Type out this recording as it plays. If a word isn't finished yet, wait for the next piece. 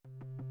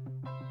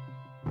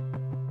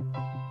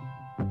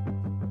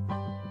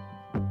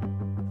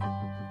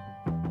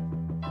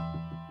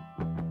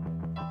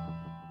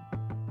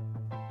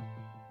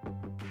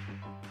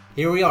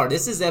Here we are.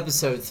 This is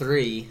episode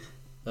 3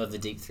 of the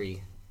Deep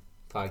 3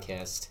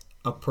 podcast.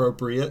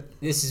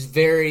 Appropriate. This is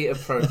very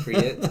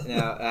appropriate.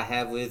 Now, I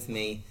have with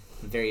me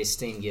a very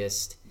esteemed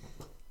guest,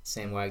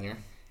 Sam Wagoner.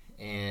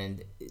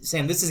 And,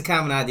 Sam, this is kind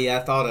of an idea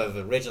I thought of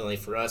originally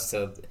for us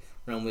to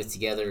run with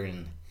together,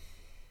 and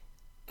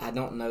I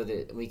don't know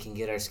that we can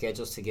get our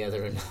schedules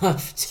together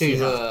enough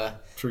to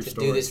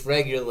do this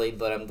regularly,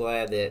 but I'm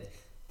glad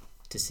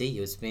to see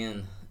you. It's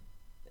been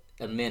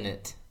a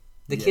minute.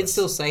 The kids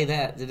still say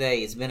that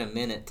today. It's been a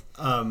minute.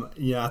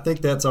 I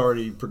think that's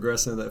already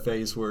progressing to that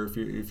phase where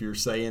if you're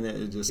saying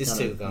it, it just it's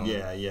kind of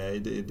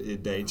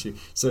it dates you.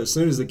 So as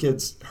soon as the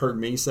kids heard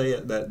me say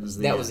it, that was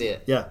the end. Was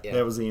it. Yeah,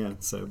 that was the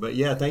end. So, but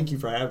yeah, thank you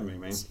for having me,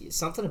 man.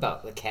 Something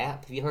about the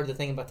cap. Have you heard the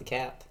thing about the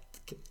cap?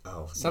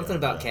 Oh, something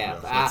about cap.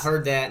 Yeah, I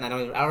heard that, and I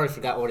already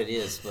forgot what it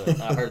is, but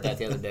I heard that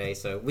the other day.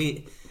 So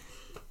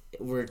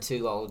we're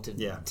too old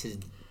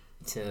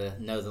to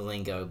know the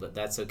lingo, but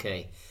that's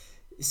okay.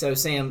 So,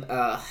 Sam,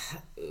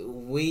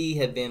 we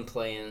have been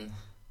playing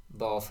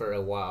ball for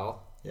a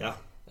while. Yeah.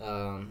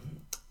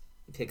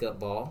 Pickup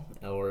ball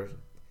or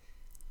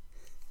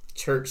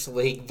church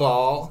league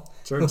ball.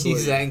 Church league.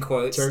 Use that in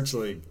quotes. Church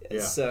league, yeah.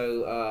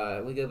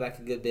 So, we go back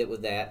a good bit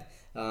with that.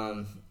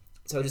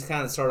 So, just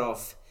kind of start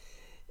off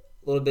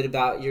a little bit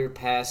about your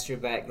past, your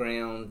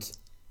background.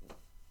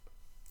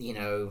 You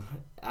know,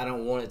 I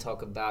don't want to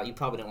talk about. You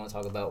probably don't want to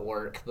talk about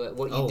work, but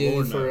what you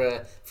do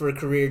for a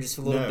career, just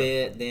a little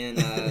bit. Then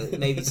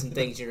maybe some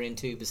things you're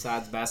into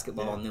besides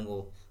basketball, and then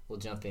we'll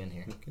jump in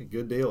here. Okay,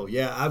 good deal.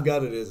 Yeah, I've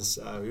got it as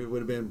it would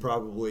have been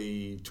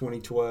probably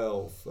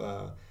 2012.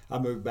 I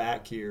moved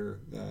back here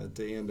at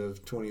the end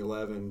of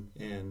 2011,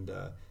 and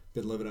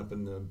been living up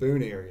in the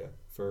Boone area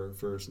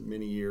for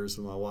many years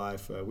with my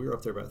wife. We were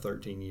up there about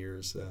 13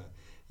 years,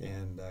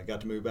 and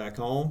got to move back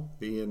home,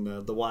 be in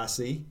the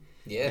YC.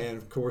 Yeah. And,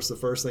 of course, the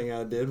first thing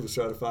I did was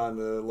try to find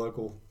a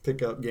local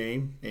pickup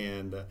game.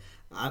 And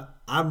I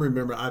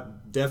remember, I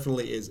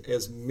definitely,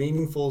 as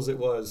meaningful as it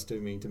was to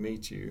me to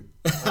meet you,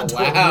 I don't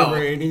remember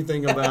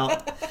anything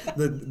about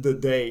the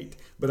date.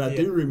 But I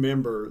do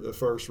remember the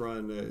first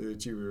run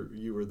that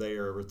you were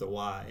there at the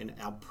Y. And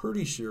I'm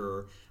pretty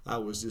sure I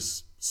was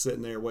just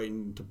sitting there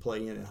waiting to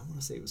play in it. I want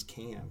to say it was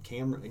Cam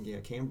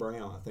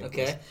Brown, I think.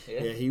 Okay.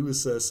 Yeah, he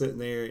was sitting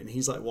there, and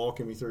he's like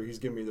walking me through. He's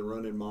giving me the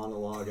running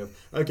monologue of,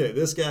 okay,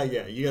 this guy,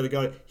 you got to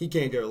go. He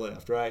can't go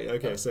left, right?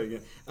 Okay, so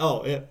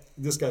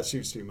this guy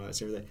shoots too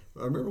much and everything.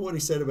 I remember what he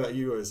said about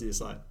you was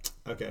he's like,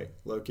 okay,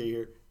 low key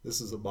here. This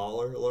is a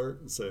baller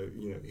alert, so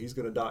he's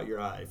going to dot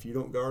your I. If you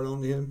don't guard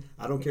on him,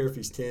 I don't care if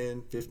he's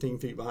 10, 15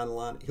 feet behind the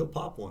line, he'll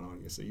pop one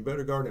on you. So you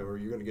better guard him or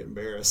you're going to get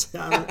embarrassed.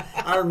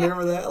 I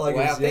remember that like it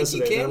was yesterday.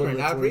 Thank you, Cameron.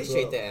 I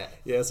appreciate that.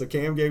 Yeah, so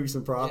Cam gave you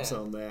some props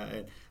on that.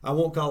 And I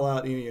won't call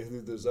out any of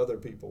who those other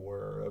people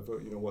were.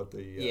 What the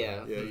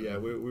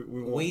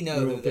we know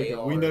who they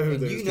are. We know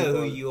who you know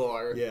who you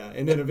are. Yeah,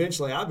 and then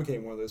eventually I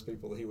became one of those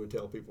people that he would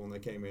tell people when they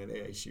came in,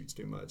 hey, he shoots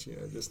too much,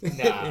 and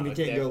he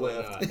can't go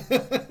left.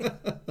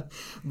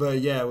 But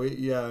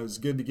it was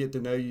good to get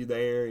to know you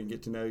there and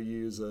get to know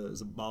you as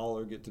a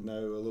baller, get to know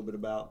a little bit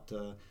about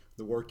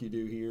the work you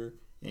do here,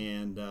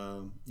 and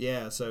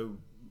so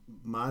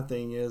my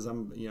thing is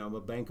I'm a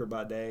banker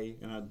by day,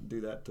 and I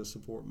do that to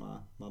support my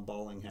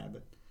balling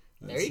habit.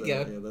 There you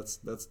go. Yeah,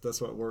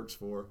 that's what works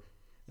for.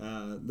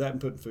 That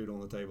and putting food on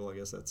the table, I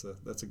guess that's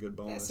a good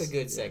bonus. That's a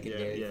good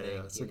secondary thing.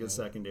 Yeah, it's a good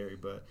secondary.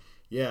 But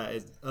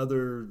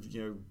other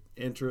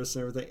interests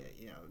and everything.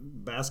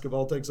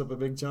 Basketball takes up a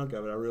big chunk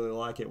of it. I really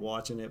like it,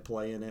 watching it,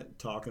 playing it,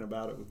 talking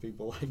about it with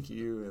people like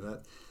you, and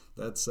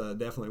that's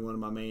definitely one of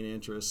my main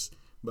interests.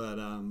 But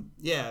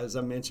as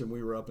I mentioned,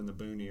 we were up in the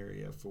Boone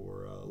area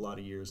for a lot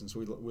of years, and so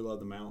we love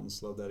the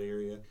mountains, love that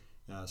area.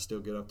 Still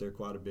get up there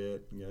quite a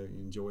bit.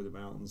 Enjoy the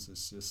mountains.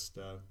 It's just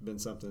been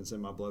something that's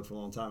in my blood for a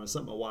long time. It's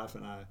something my wife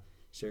and I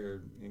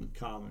shared in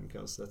common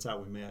because that's how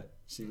we met.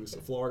 She was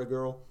a Florida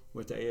girl,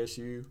 went to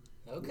ASU.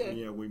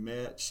 Okay. We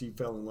met. She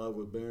fell in love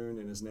with Boone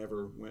and has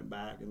never went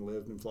back and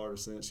lived in Florida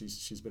since.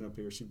 She's been up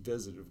here. She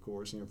visited, of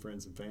course,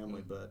 friends and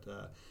family,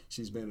 but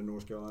she's been a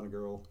North Carolina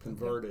girl,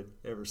 converted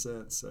ever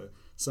since. So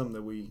something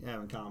that we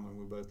have in common.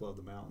 We both love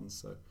the mountains.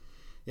 So,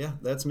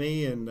 that's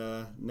me. And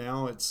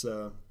now it's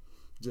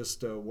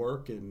just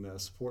work and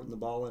supporting the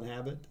balling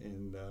habit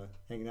and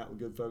hanging out with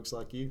good folks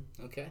like you.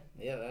 Okay,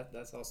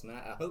 that's awesome.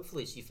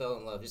 Hopefully she fell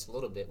in love just a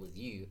little bit with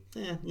you.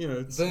 Yeah,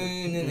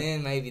 Boone, and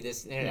then maybe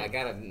this. I might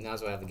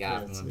as well have the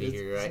guy from be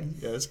here, right?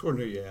 Yeah, it's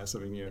according to who you ask. I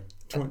mean,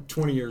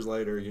 20 years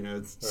later,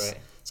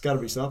 it's got to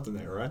be something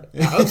there, right?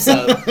 I hope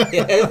so.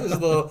 There's a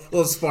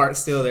little spark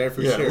still there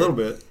for sure. Yeah, a little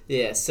bit.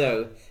 Yeah,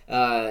 so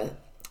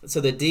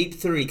the Deep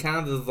 3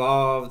 kind of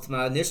evolved.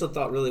 My initial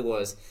thought really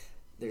was,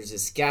 there's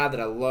this guy that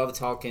I love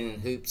talking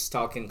hoops,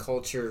 talking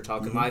culture,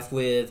 talking life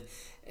with,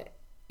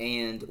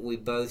 and we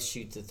both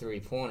shoot the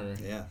 3-pointer.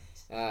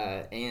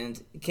 Yeah.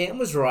 And Cam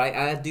was right.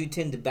 I do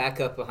tend to back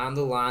up behind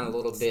the line a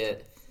little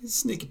bit.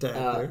 Sneak attack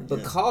there.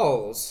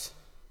 Because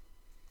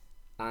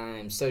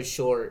I'm so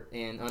short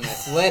and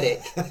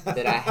unathletic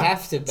that I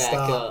have to back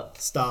up.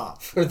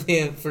 Stop. For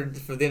them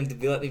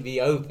to let me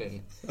be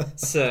open.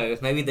 So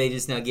maybe they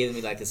just now giving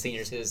me like a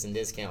senior citizen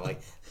discount.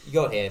 Like,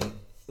 go ahead,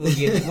 we'll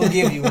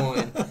give you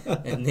one.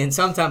 And then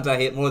sometimes I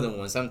hit more than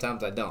one.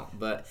 Sometimes I don't.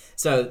 But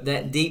so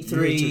that deep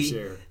three,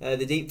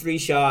 the deep three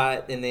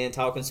shot, and then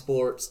talking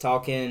sports,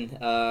 talking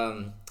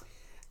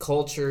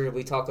culture.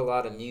 We talk a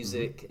lot of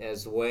music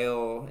as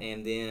well,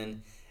 and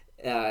then.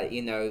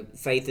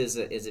 Faith is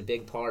a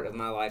big part of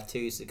my life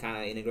too, so kind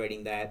of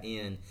integrating that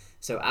in.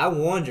 So I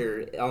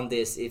wonder on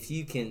this if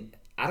you can.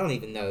 I don't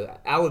even know.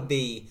 It would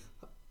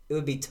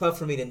be tough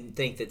for me to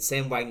think that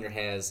Sam Wagner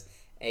has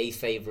a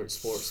favorite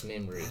sports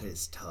memory. That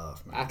is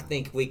tough, man. I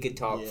think we could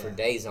talk for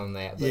days on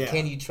that. But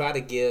can you try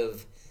to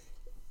give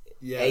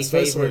a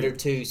favorite or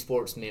two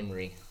sports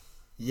memory?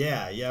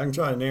 Yeah, I can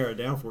try to narrow it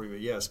down for you, but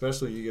yeah,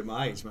 especially you get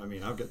my age. I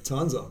mean, I've got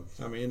tons of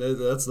them. I mean,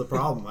 that's the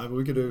problem. I mean,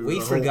 we could do.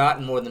 We've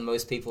forgotten more than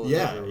most people.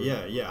 Yeah. I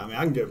mean,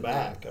 I can go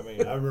back. I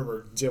mean, I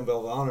remember Jim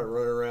Valvano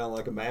running around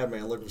like a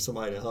madman looking for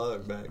somebody to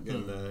hug back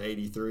in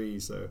 '83.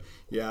 So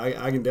yeah,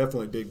 I can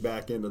definitely dig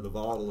back into the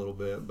vault a little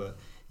bit, but.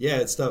 Yeah,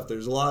 it's tough.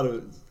 There's a lot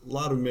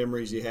of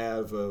memories you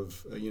have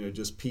of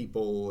just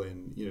people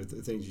and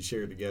the things you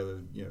share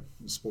together.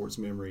 Sports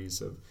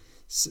memories of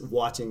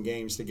watching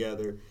games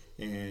together,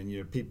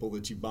 and people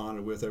that you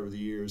bonded with over the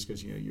years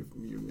because you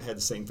had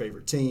the same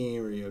favorite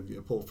team, or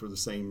you pulled for the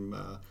same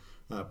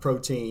pro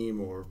team,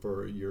 or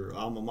for your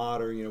alma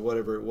mater,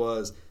 whatever it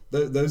was.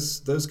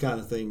 Those kind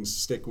of things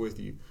stick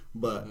with you.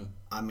 But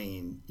I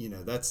mean,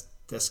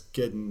 that's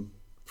getting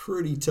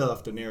pretty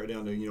tough to narrow it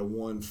down to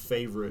one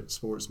favorite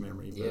sports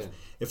memory. But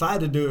if I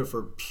had to do it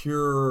for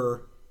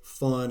pure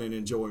fun and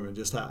enjoyment,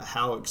 just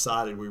how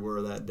excited we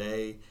were that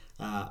day,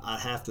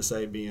 I'd have to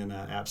say being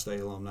an App State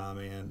alumni,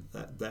 man,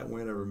 that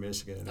win over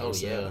Michigan in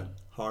 07,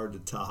 hard to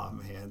top,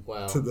 man.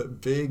 Wow. To the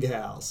big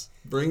house,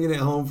 bringing it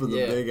home from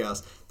the big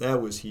house,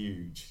 that was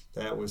huge.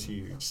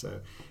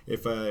 So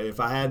if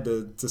I had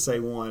to say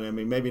one, I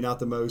mean, maybe not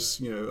the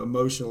most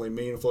emotionally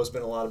meaningful. There's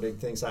been a lot of big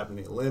things happening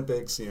in the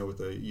Olympics, with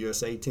the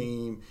USA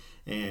team,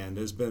 and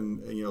there's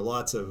been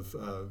lots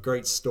of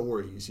great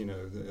stories.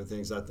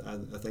 Things I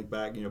think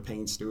back,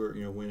 Payne Stewart,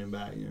 winning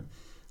back,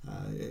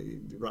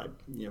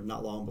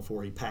 not long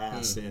before he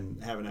passed,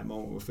 and having that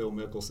moment with Phil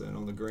Mickelson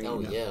on the green. Oh,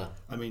 yeah.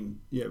 I mean,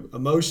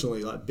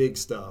 emotionally, like big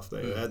stuff.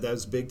 That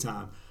was big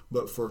time.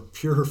 But for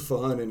pure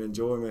fun and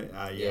enjoyment,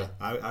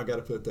 I got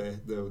to put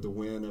the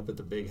win up at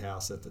the big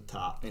house at the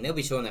top. And they'll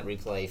be showing that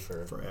replay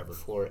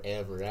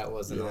forever. That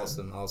was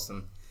an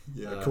awesome.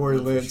 Yeah, Corey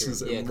Lynch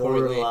is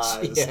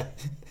immortalized.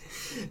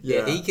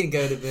 Yeah, he can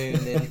go to Boone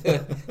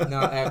and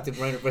not have to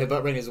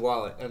bring his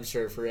wallet, I'm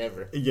sure,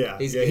 forever. Yeah,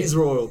 he's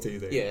royalty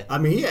there. Yeah. I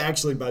mean, he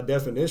actually, by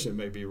definition,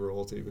 may be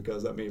royalty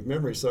because, I mean, if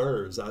memory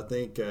serves, I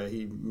think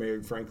he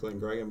married Franklin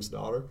Graham's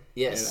daughter.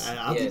 Yes. And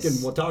I think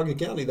in Watauga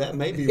County, that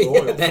may be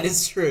royalty. That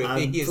is true.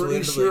 I'm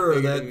pretty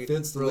sure that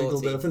fits the legal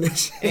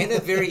definition. And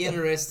a very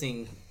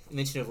interesting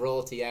mention of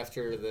royalty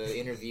after the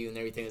interview and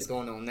everything that's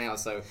going on now.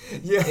 So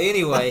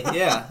anyway,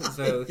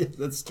 so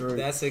that's true.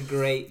 That's a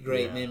great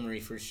memory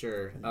for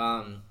sure.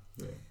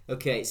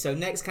 Okay, so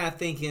next, kind of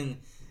thinking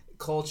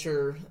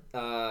culture,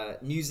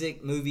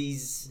 music,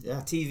 movies,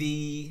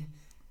 TV,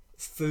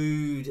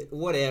 food,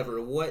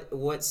 whatever.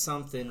 What's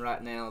something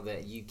right now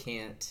that you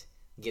can't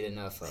get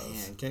enough of?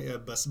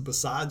 Man,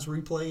 besides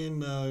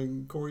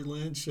replaying Corey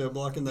Lynch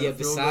blocking that field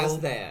besides goal?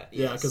 that,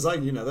 yeah, because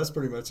that's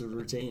pretty much a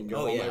routine.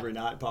 Go home every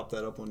night, pop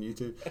that up on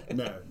YouTube.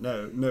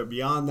 No.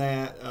 Beyond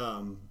that,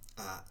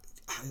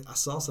 I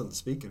saw something.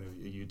 Speaking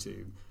of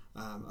YouTube,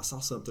 I saw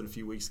something a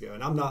few weeks ago,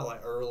 and I'm not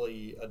like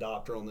early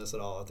adopter on this at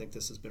all. I think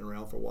this has been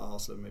around for a while,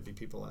 so maybe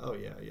people are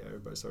like,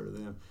 everybody's heard of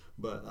them.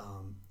 But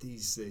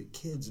these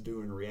kids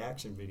doing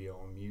reaction video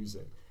on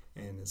music,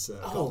 and it's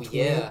called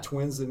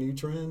Twins the New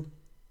Trend.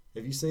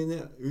 Have you seen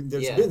that?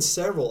 There's been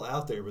several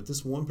out there, but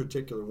this one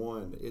particular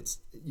one, it's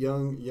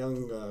young.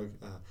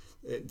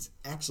 It's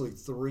actually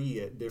three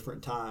at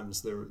different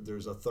times.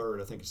 There's a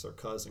third. I think it's their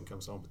cousin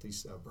comes on, but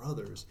these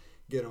brothers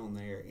get on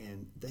there,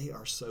 and they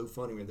are so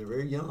funny. I mean, they're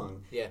very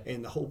young,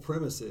 and the whole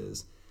premise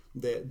is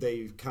that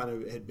they kind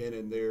of had been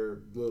in their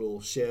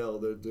little shell,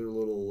 their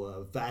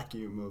little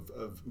vacuum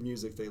of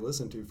music they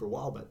listened to for a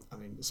while. But I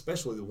mean,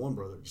 especially the one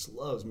brother just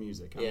loves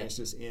music. I mean, it's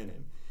just in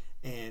him.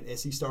 And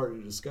as he started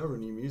to discover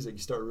new music, he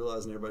started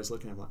realizing everybody's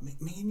looking at him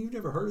like, man, you've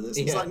never heard of this?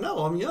 He's like,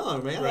 no, I'm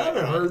young, man. I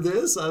haven't heard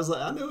this. I was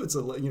like, I know it's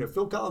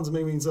Phil Collins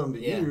may mean something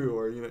to you,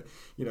 or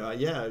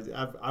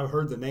I've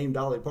heard the name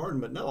Dolly Parton,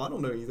 but no, I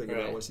don't know anything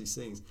about what she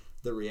sings.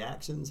 The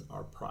reactions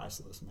are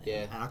priceless, man.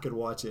 Yeah. I could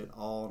watch it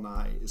all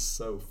night. It's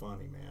so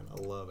funny, man.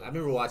 I love it. I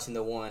remember watching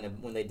the one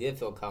when they did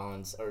Phil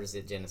Collins, or is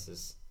it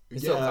Genesis?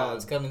 Phil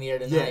Collins coming in the air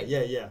tonight.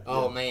 Yeah.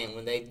 Oh man,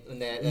 when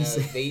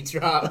that beat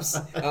drops,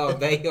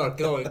 they are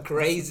going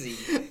crazy.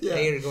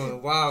 They are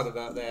going wild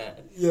about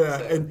that. Yeah,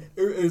 so. And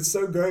it's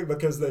so great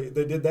because they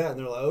did that and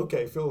they're like,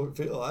 okay, Phil,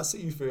 I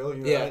see you, Phil.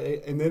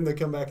 And then they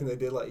come back and they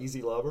did like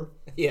Easy Lover.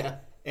 Yeah.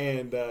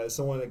 And a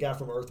guy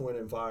from Earth, Wind,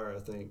 and Fire, I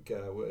think,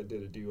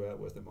 did a duet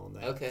with him on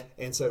that. Okay.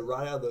 And so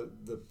right out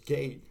of the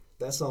gate,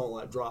 that song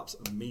like drops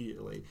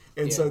immediately,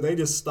 and so they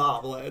just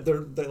stop. Like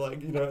they're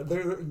like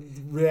they're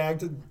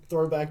reacting,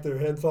 throw back their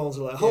headphones.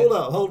 They're like,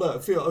 hold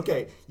up, feel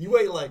okay. You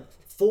wait like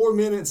 4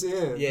 minutes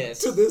in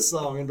to this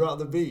song and drop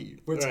the beat,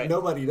 which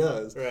nobody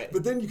does. Right.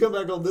 But then you come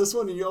back on this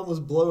one and you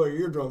almost blow our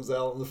eardrums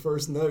out on the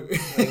first note.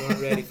 They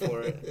weren't ready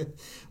for it.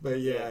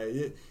 But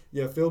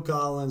Phil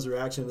Collins'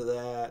 reaction to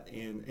that,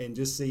 and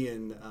just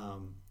seeing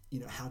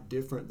how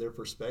different their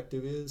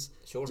perspective is,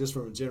 just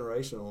from a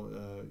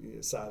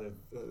generational side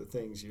of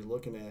things. You're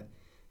looking at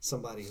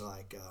somebody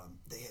like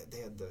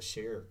they had the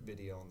Cher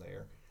video on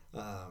there,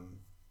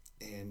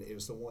 and it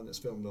was the one that's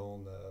filmed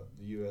on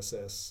the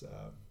USS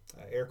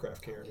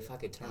aircraft carrier. If I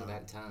could turn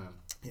back time.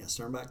 Yes,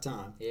 turn back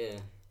time. Yeah.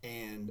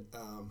 And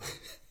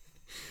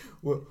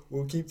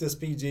we'll keep this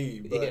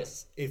PG,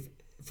 but if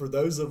for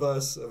those of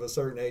us of a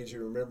certain age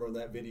who remember when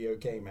that video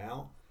came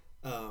out,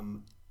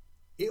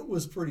 it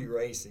was pretty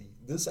racy.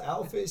 This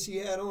outfit she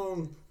had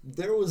on,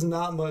 there was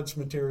not much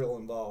material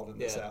involved in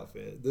this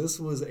outfit. This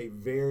was a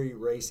very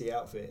racy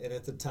outfit. And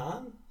at the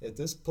time, at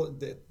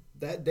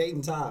that date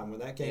and time when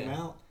that came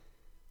out,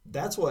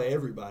 that's what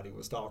everybody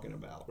was talking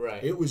about.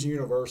 Right. It was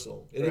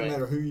universal. It didn't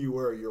matter who you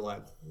were. You're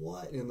like,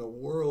 what in the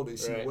world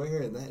is she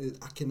wearing?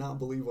 I cannot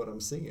believe what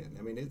I'm seeing.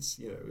 I mean, it's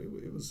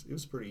it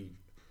was pretty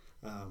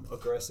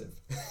aggressive.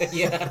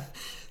 Yeah.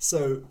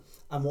 So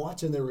I'm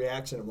watching their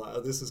reaction. I'm like,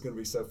 oh, this is going to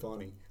be so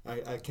funny.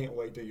 I can't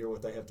wait to hear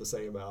what they have to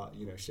say about,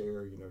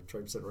 Cher,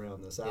 traipsing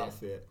around this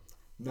outfit.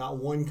 Not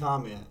one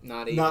comment.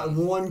 Not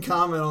one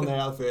comment on the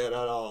outfit at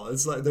all.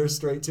 It's like they're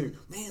straight to,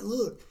 man,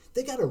 look,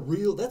 they got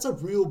that's a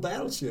real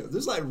battleship.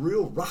 There's like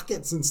real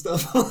rockets and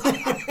stuff.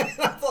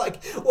 I'm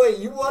like, wait,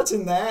 you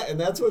watching that? And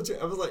that's what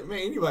I was like, man,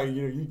 anybody,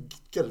 you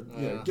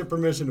gotta get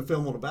permission to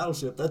film on a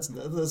battleship. That's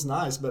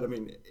nice. But I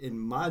mean, in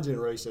my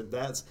generation,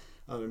 that's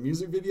on a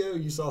music video,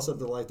 you saw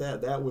something like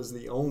that. That was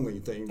the only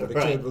thing that a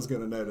kid was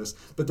going to notice.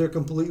 But they're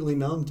completely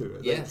numb to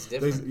it. Yeah, it's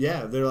different.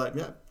 They're like,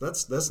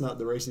 that's not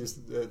the raciest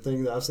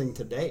thing that I've seen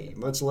today,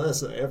 much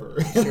less ever.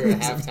 Sure, a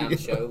halftime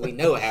show. We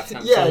know a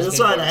halftime show. Yeah,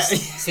 that's right.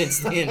 Since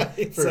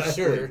then, for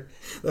sure.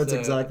 That's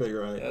exactly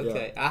right.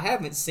 Okay, I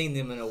haven't seen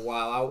them in a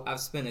while.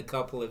 I've spent a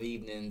couple of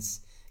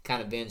evenings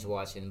kind of binge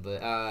watching,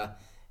 but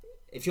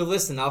if you'll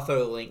listen, I'll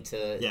throw a link to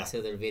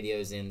their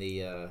videos in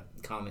the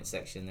comment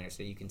section there,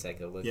 so you can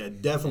take a look. Yeah,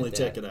 definitely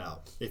check it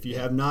out. If you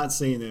have not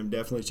seen them,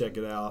 definitely check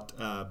it out.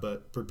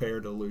 But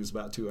prepare to lose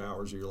about 2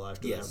 hours of your life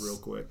to that real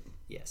quick.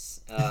 Yes.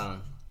 All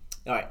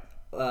right.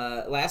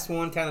 Last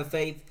one, kind of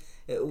faith.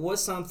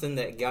 What's something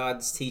that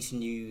God's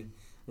teaching you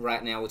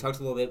right now? We talked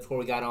a little bit before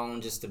we got on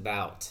just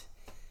about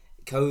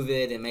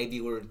COVID, and maybe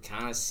we're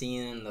kind of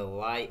seeing the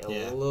light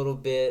a little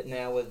bit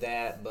now with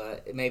that,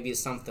 but maybe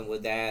it's something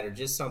with that, or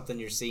just something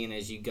you're seeing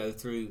as you go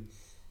through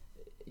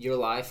your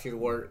life, your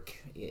work,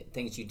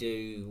 things you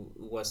do.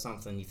 What's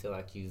something you feel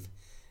like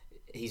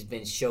he's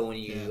been showing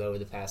you over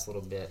the past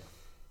little bit?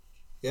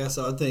 Yeah,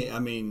 so I think,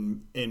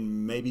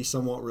 and maybe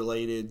somewhat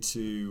related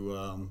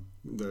to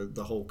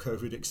the whole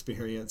COVID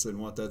experience and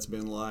what that's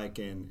been like,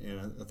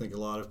 and I think a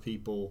lot of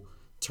people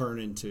turn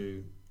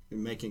into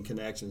making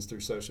connections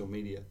through social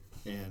media.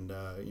 And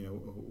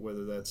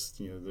whether that's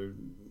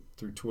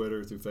through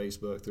Twitter, through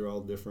Facebook, through all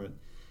different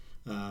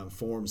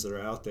forums that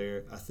are out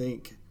there, I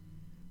think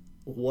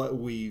what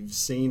we've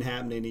seen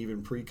happening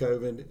even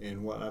pre-COVID,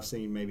 and what I've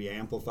seen maybe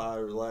amplify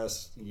over the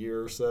last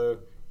year or so,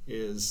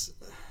 is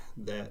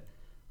that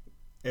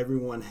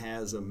everyone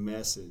has a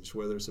message,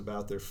 whether it's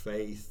about their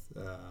faith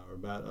or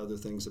about other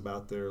things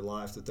about their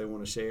life that they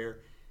want to share,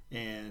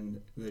 and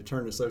they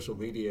turn to social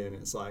media, and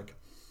it's like,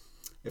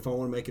 if I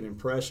want to make an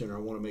impression or I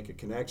want to make a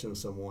connection with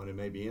someone and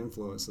maybe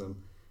influence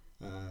them,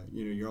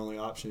 your only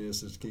option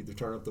is to either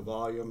turn up the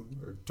volume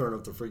or turn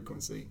up the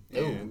frequency.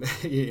 Ooh. And,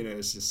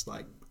 it's just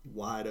like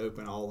wide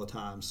open all the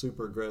time,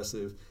 super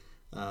aggressive.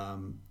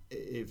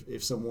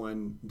 If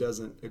someone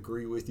doesn't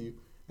agree with you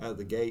out of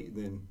the gate,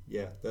 then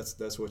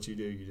that's what you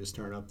do. You just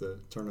turn up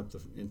the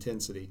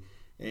intensity.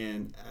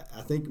 And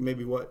I think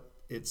maybe what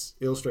it's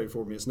illustrated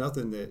for me is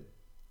nothing that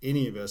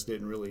any of us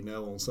didn't really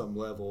know on some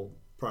level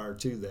prior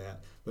to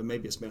that, but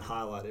maybe it's been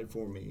highlighted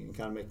for me and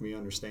kind of make me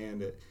understand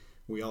that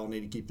we all need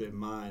to keep that in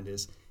mind,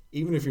 is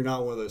even if you're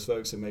not one of those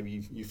folks and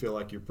maybe you feel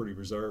like you're pretty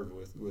reserved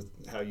with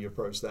how you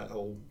approach that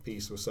whole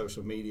piece with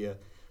social media,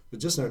 but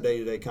just in our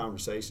day-to-day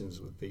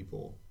conversations with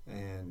people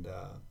and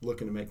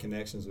looking to make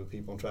connections with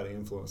people and try to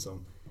influence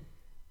them,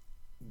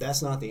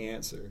 that's not the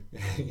answer.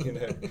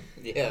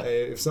 Yeah.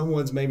 If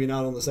someone's maybe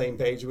not on the same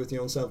page with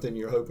you on something,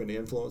 you're hoping to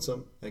influence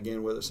them,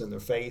 again, whether it's in their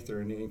faith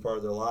or in any part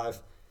of their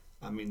life,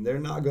 they're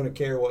not going to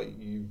care what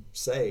you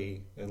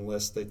say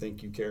unless they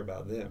think you care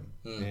about them.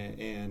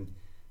 And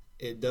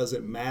it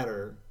doesn't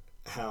matter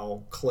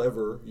how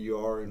clever you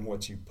are in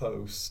what you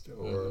post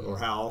or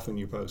how often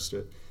you post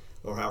it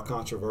or how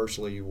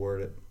controversially you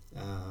word it.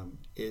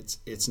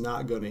 It's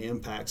not going to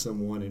impact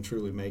someone and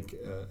truly make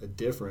a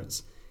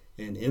difference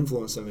and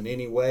influence them in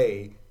any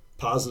way,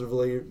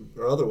 positively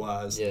or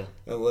otherwise, Yeah.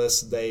 unless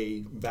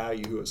they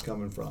value who it's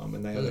coming from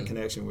and they have a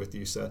connection with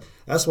you. So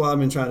that's what I've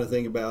been trying to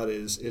think about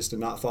is to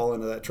not fall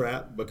into that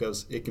trap,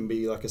 because it can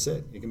be, like I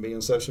said, it can be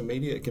on social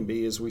media. It can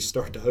be as we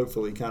start to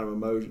hopefully kind of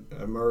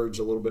emerge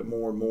a little bit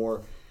more and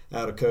more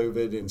out of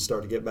COVID and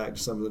start to get back to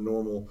some of the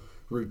normal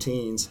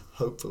routines,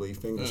 hopefully,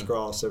 fingers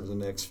crossed, over the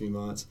next few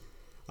months.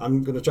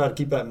 I'm going to try to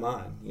keep that in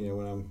mind,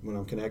 when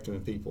I'm connecting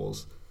with people.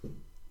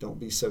 Don't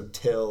be so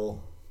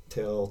tell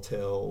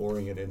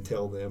oriented and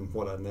tell them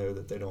what I know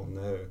that they don't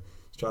know.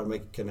 Try to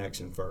make a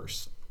connection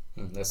first.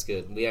 That's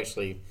good. We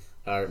actually,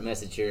 our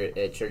message here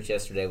at church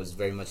yesterday was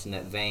very much in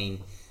that vein,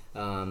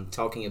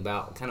 talking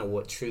about kind of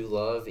what true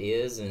love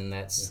is, and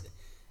that's,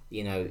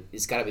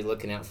 it's got to be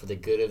looking out for the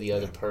good of the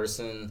other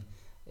person,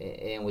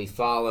 and we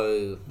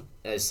follow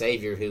a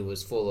Savior who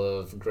was full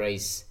of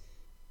grace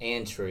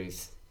and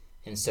truth,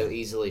 and so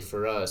easily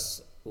for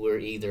us, we're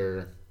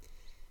either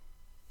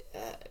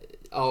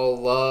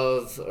all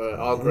love or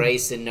all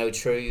grace and no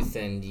truth,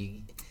 and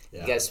you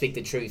got to speak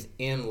the truth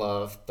in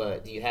love,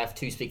 but you have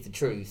to speak the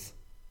truth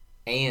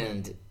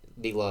and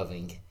be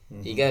loving.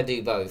 You got to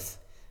do both,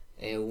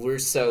 and we're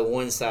so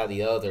one side or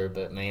the other.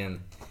 But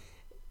man,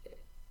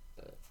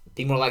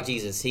 be more like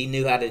Jesus. He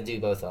knew how to do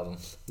both of them.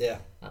 Yeah.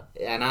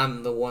 And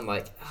I'm the one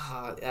like,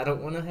 I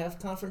don't want to have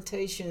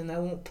confrontation. I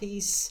want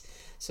peace.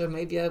 So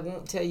maybe I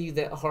won't tell you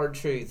that hard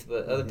truth.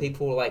 But other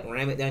people will like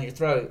ram it down your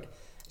throat.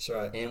 That's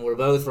right. And we're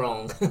both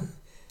wrong.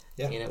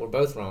 Yeah. We're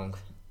both wrong.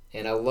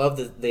 And I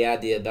love the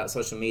idea about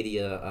social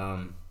media.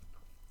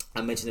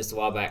 I mentioned this a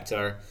while back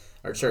to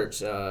our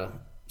church,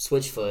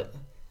 Switchfoot,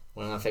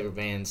 one of my favorite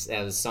bands,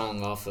 has a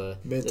song off of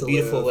The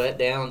Beautiful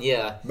Letdown.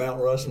 Yeah.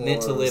 Mount Rushmore.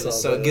 Meant to Live is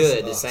so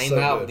good. The same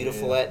album, good,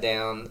 Beautiful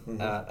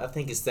Letdown. I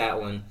think it's that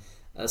one.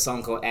 A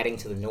song called Adding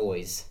to the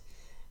Noise.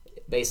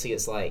 Basically,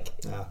 it's like,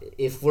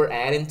 if we're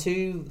adding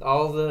to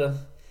all the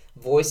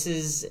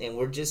voices and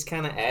we're just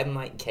kind of adding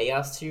like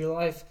chaos to your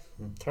life,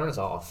 turn us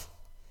off.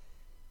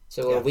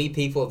 So are we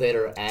people that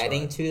are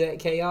adding to that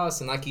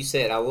chaos? And like you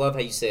said, I love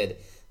how you said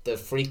the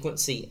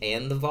frequency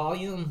and the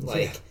volume.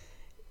 Like,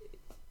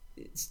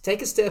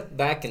 take a step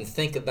back and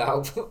think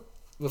about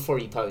before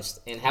you post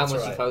and how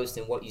much you post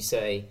and what you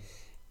say,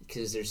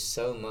 because there's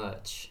so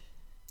much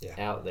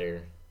out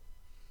there.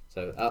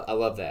 So I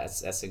love that.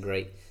 That's a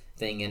great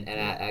thing. And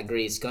I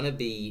agree. It's going to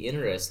be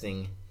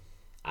interesting,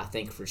 I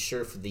think, for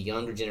sure, for the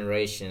younger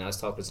generation. I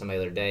was talking to somebody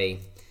the other day.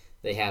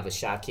 They have a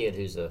shy kid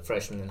who's a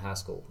freshman in high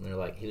school. And they're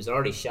like, he was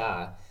already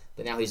shy,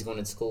 but now he's going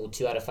to school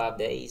 2 out of 5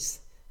 days.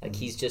 Like,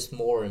 he's just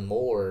more and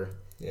more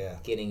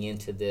getting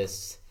into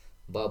this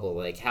bubble.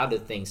 Like, how do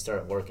things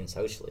start working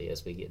socially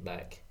as we get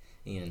back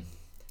in?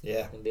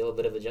 Yeah. It'll be a little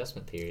bit of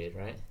adjustment period,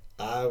 right?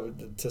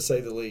 To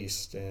say the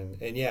least.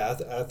 And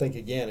I think,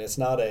 again, it's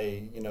not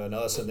an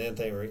us and them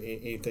thing or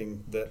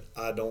anything that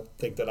I don't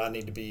think that I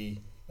need to be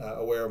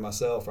aware of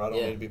myself, or I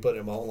don't need to be putting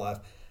in my own life.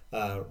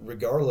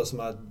 Regardless of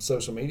my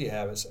social media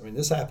habits, I mean,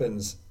 this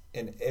happens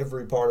in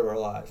every part of our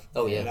life.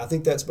 Oh, yeah. And I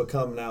think that's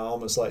become now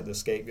almost like the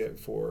scapegoat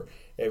for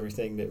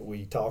everything that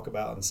we talk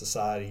about in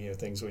society,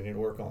 things we need to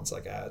work on. It's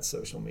like, it's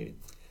social media.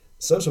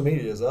 Social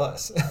media is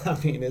us. I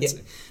mean,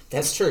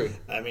 that's true.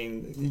 I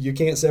mean, you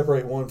can't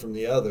separate one from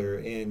the other,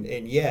 and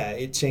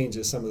it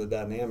changes some of the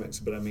dynamics.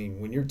 But I mean,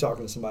 when you're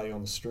talking to somebody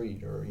on the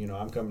street, or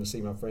I'm coming to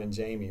see my friend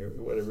Jamie, or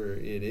whatever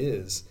it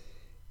is,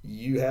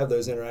 you have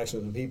those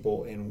interactions with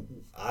people,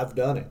 and I've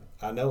done it.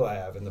 I know I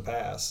have in the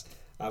past.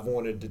 I've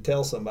wanted to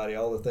tell somebody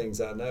all the things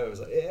I know. It's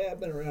like, I've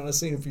been around, I've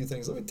seen a few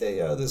things. Let me tell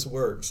you how this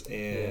works.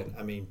 And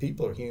I mean,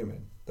 people are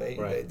human.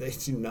 They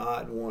do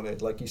not want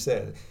it, like you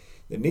said.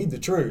 They need the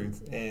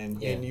truth,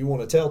 and you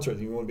want to tell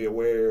truth. You want to be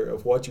aware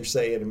of what you're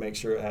saying and make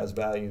sure it has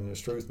value and there's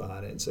truth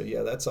behind it. And so,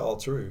 that's all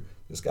true.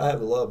 It's got to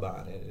have the love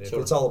behind it. And if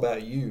it's all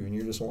about you and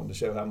you're just wanting to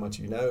show how much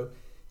you know,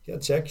 you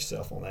got to check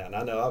yourself on that. And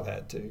I know I've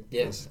had to.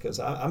 Yes. Because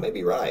I may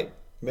be right,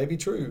 may be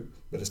true,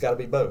 but it's got to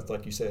be both,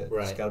 like you said.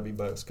 Right. It's got to be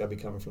both. It's got to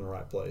be coming from the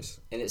right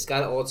place. And it's got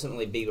to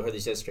ultimately be, we heard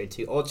this yesterday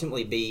too,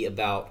 ultimately be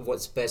about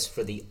what's best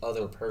for the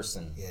other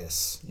person.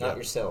 Yes. Not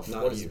yourself.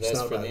 Not what is you.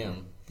 best for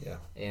them. You.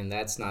 Yeah. And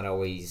that's not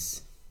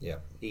always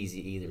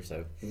easy either.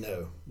 So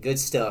no. Good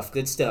stuff.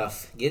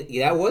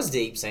 That was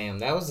deep, Sam.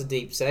 That was a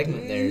deep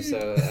segment there.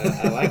 So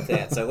I like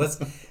that. So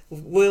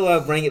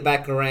we'll bring it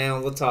back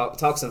around. We'll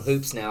talk some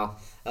hoops now.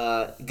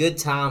 Good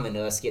time in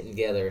us getting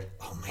together.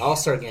 Oh, man.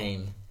 All-Star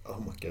game. Oh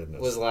my goodness.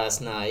 Was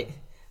last night.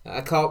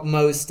 I caught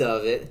most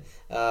of it.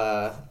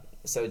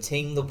 So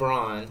Team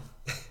LeBron,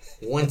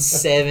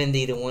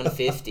 170 to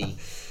 150.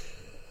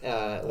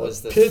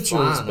 Was the pitcher's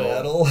final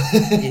battle.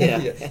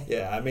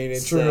 Yeah. I mean,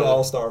 in true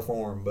all-star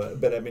form,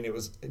 but I mean, it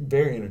was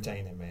very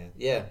entertaining, man.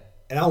 Yeah.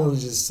 And I want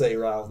to just say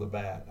right off the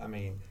bat, I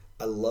mean,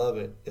 I love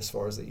it as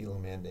far as the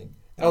Elam ending.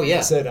 Yeah.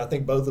 I said, I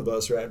think both of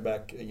us right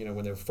back,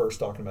 when they were first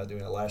talking about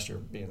doing it last year,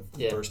 being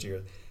the first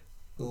year,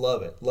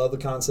 love it. Love the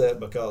concept,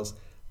 because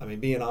I mean,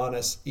 being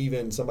honest,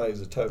 even somebody who's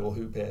a total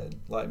hoop head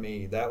like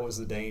me, that was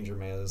the danger,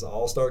 man. There's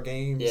all-star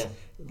games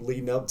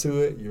leading up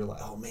to it. You're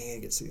like, oh, man,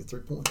 get to see the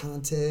three-point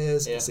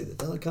contest, get to see the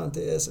dunk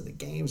contest, and the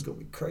game's going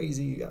to be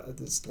crazy. You got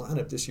this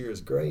lineup this year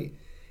is great.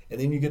 And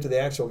then you get to the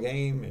actual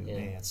game, and,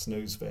 man,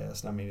 snooze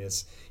fest. I mean,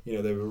 it's,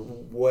 they were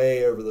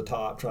way over the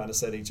top trying to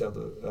set each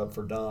other up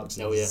for dunks.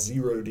 And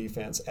zero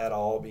defense at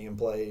all being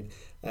played.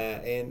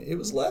 And it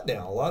was let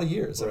down a lot of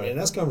years. I mean, and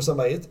that's coming from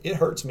somebody, it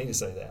hurts me to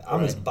say that.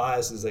 I'm as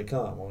biased as they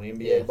come on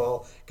NBA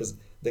ball, because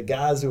the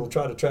guys who will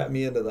try to trap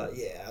me into that,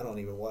 I don't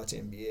even watch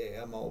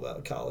NBA. I'm all about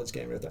a college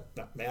game.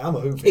 Man, I'm a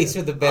hoop fan. These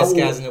are the best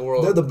guys in the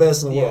world. They're the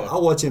best in the world. I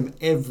watch them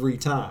every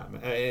time.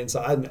 And so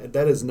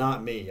that is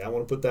not me. I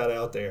want to put that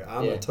out there.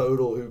 I'm a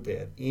total hoop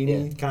head.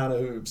 Any kind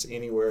of hoops,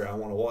 anywhere, I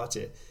want to watch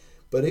it.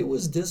 But it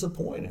was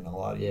disappointing a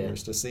lot of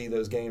years to see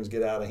those games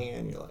get out of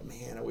hand. You're like,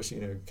 man, I wish,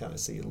 kind of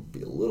see it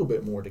be a little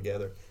bit more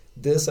together.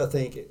 This, I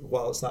think,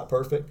 while it's not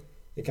perfect,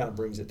 it kind of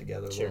brings it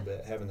together a little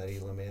bit, having that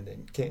Elam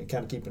ending. Kind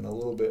of keeping a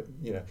little bit,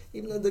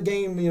 even though the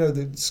game,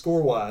 the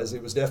score-wise,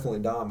 it was definitely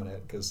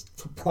dominant because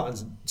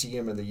LeBron's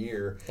GM of the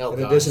year,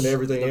 addition to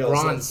everything else.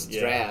 LeBron's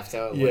draft.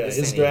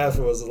 His draft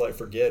was like,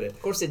 forget it.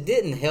 Of course, it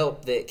didn't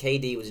help that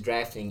KD was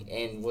drafting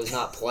and was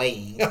not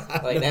playing.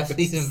 That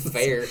isn't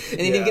fair. And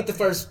he didn't get the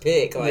first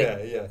pick.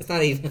 It's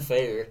not even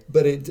fair.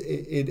 But it,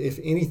 if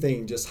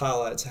anything, just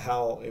highlights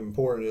how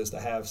important it is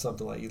to have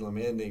something like Elam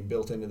ending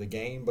built into the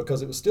game,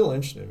 because it was still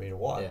interesting to me to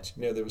watch.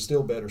 There was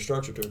still better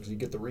structure to it because you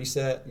get the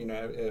reset.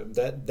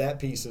 That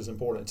piece is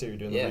important too,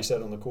 doing the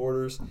reset on the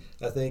quarters,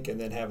 I think, and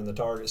then having the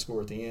target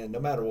score at the end. No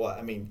matter what,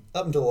 I mean,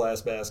 up until the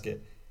last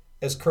basket,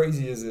 as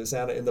crazy as it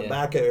sounded, in the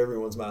back of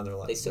everyone's mind, they're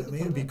like,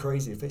 it'd be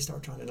crazy if they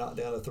start trying to knock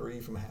down a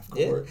three from half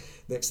court.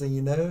 Next thing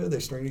you know, they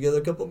string together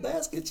a couple of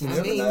baskets. You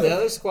never know. The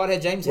other squad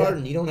had James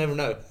Harden. You don't ever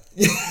know.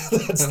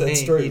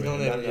 That's true. You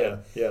don't ever know.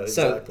 Yeah,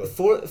 exactly.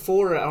 So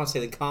for I don't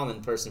say the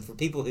common person, for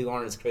people who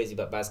aren't as crazy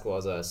about basketball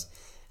as us,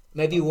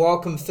 maybe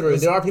walk them through.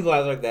 There are people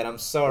out there like that. I'm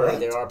sorry.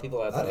 There are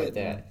people out there like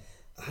that.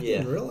 I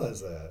didn't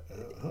realize that.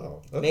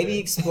 Oh, okay. Maybe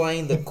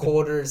explain the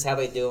quarters, how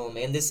they do them,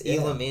 and this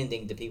Elam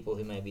ending to people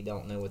who maybe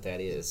don't know what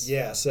that is.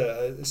 Yeah,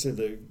 so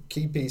the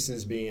key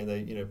pieces being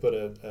they put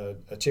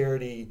a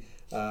charity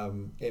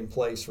in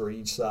place for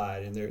each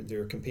side, and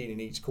they're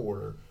competing each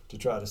quarter to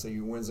try to see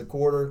who wins the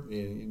quarter.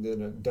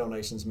 Then a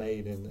donation's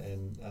made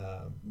and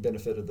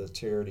benefit of the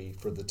charity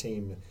for the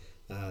team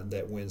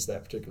that wins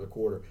that particular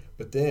quarter.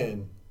 But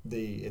then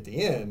at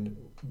the end,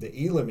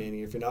 the Elam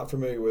ending, if you're not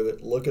familiar with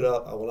it, look it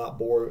up. I will not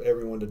bore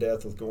everyone to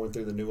death with going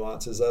through the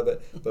nuances of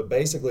it. But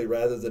basically,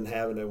 rather than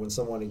having it when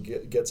someone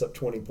gets up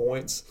 20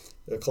 points,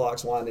 the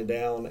clock's winding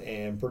down,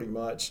 and pretty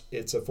much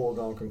it's a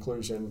foregone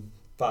conclusion.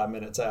 5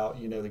 minutes out,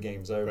 the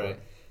game's over. Right.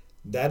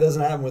 That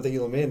doesn't happen with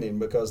Elam ending,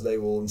 because they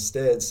will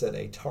instead set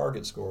a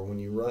target score. When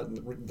you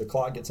run, the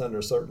clock gets under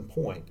a certain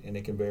point, and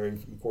it can vary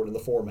according to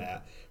the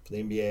format. For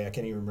the NBA, I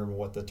can't even remember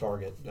what the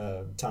target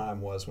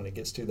time was when it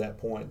gets to that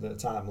point, the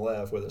time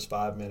left, whether it's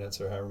 5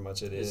 minutes or however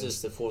much it is. This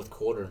is the fourth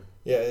quarter.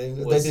 Yeah,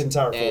 they did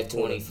entire fourth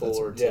quarter.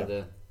 24 to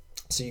the...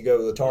 So you go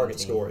to the target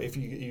score. If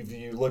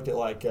you looked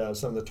at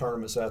some of the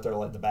tournaments out there,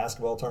 like the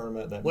basketball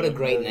tournament. What a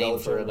great name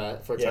for a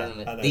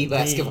tournament. The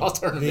basketball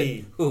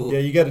tournament. Yeah,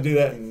 you got to do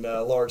that in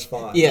large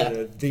font.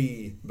 Yeah.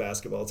 The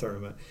basketball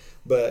tournament.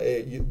 But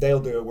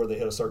they'll do it where they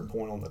hit a certain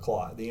point on the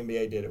clock. The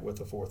NBA did it with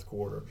the fourth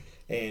quarter.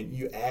 And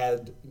you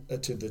add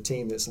to the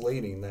team that's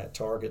leading that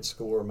target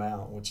score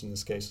amount, which in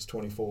this case is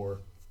 24,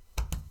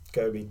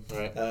 Kobe.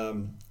 Right.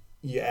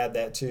 You add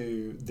that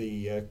to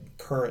the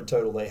current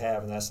total they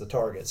have, and that's the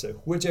target. So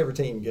whichever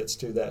team gets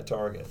to that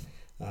target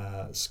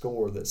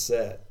score that's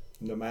set,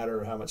 no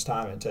matter how much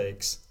time it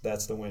takes,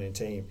 that's the winning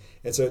team.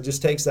 And so it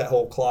just takes that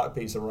whole clock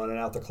piece of running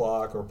out the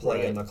clock or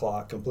playing the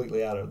clock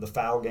completely out of it. The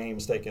foul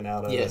game's taken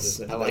out of it. Yes,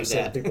 I like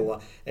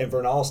that. And for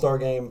an all-star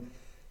game,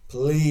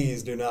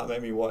 please do not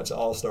make me watch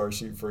All-Star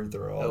shoot free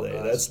throw all day.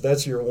 Gosh.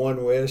 That's your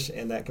one wish,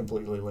 and that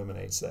completely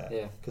eliminates that.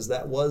 Yeah. Because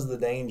that was the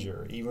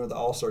danger. Even with the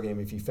All-Star game,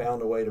 if you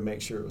found a way to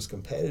make sure it was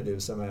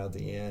competitive somehow at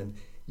the end,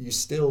 you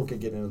still could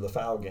get into the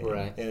foul game.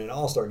 Right. And in an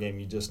All-Star game,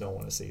 you just don't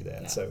want to see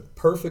that. No. So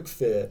perfect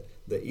fit.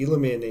 The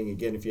Elam ending,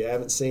 again, if you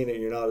haven't seen it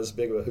and you're not as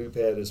big of a hoop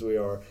head as we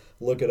are,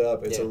 look it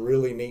up. It's a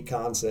really neat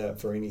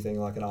concept for anything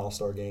like an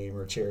All-Star game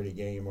or a charity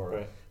game or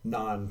a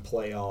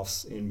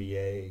non-playoffs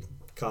NBA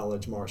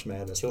college March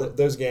Madness. Sure.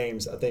 Those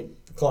games, I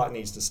think the clock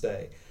needs to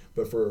stay.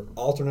 But for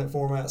alternate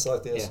formats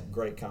like this,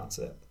 great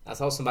concept. I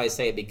saw somebody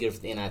say it'd be good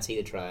for the NIT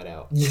to try it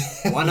out. Yeah.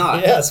 Why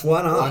not? Yes,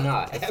 why not? Why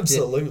not?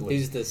 Absolutely.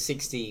 Who's the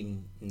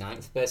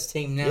 69th best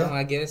team now,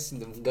 I guess?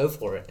 Go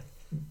for it.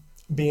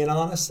 Being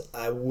honest,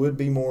 I would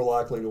be more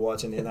likely to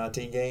watch an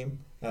NIT game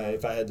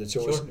if I had the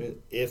choice. Sure.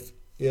 If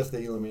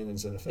the Elam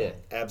ending's in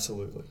effect. Yeah.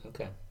 Absolutely.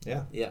 Okay.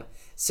 Yeah. Yeah.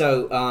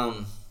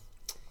 So,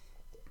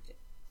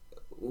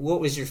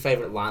 what was your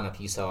favorite lineup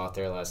you saw out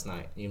there last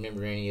night? You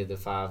remember any of the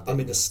five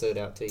that stood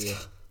out to you?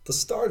 The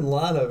starting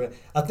lineup,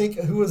 I think,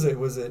 who was it?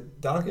 Was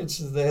it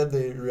Doncic that had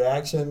the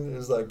reaction? It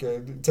was like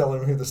telling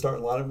him who the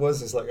starting lineup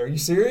was. He's like, "Are you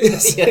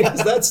serious?"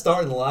 Because that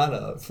starting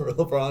lineup for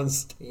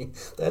LeBron's team,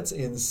 that's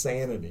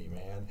insanity,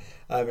 man.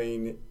 I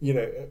mean,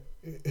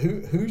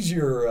 who's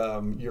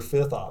your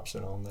fifth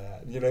option on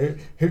that?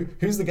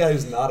 Who's the guy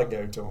who's not a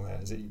go-to on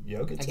that? Is it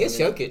Jokic? I guess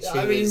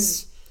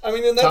Jokic.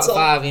 And that's top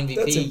 5 MVP.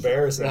 That's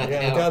embarrassing. Right The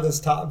now. guy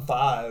that's top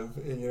 5,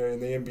 in the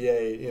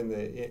NBA in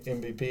the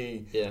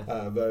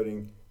MVP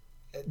voting.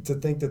 To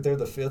think that they're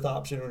the fifth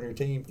option on your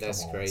team,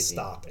 that's crazy.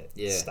 Stop it.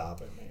 Yeah.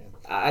 Stop it, man.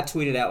 I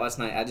tweeted out last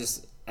night.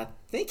 I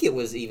think it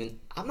was even.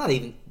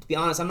 To be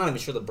honest, I'm not even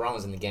sure LeBron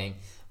was in the game.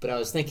 But I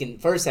was thinking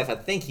first half. I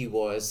think he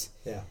was.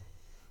 Yeah.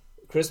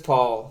 Chris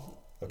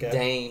Paul, okay.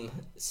 Dame,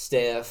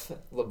 Steph,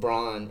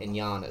 LeBron, and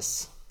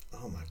Giannis.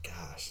 Oh my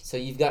gosh. So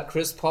you've got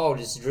Chris Paul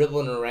just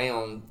dribbling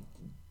around,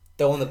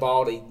 throwing the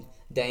ball to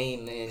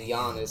Dame and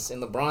Giannis,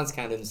 and LeBron's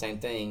kind of doing the same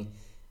thing.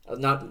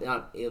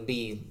 It'll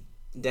be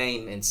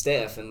Dame and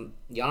Steph, and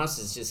Giannis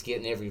is just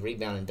getting every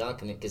rebound and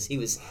dunking it because he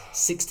was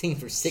 16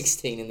 for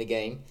 16 in the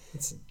game.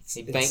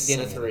 He banked in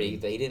a 3,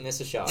 but he didn't miss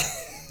a shot.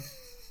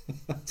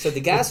 So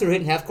the guys who were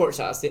hitting half-court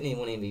shots didn't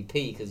even win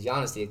MVP because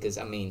Giannis did. Because,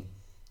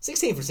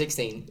 16 for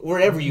 16,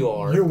 wherever you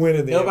are, you're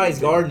winning. Nobody's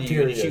guarding you.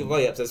 Period. You shoot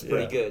layups. That's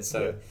pretty good.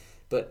 So, yeah.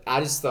 But I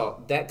just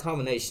thought that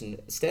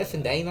combination, Steph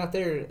and Dame out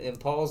there, and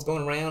Paul's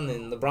going around,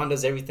 and LeBron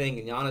does everything,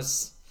 and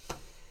Giannis.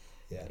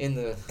 Yeah. And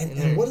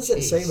what does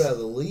that say about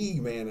the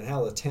league, man, and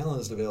how the talent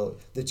is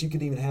developed, that you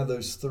could even have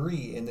those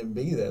 3 and then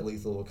be that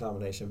lethal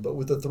combination? But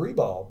with the 3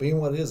 ball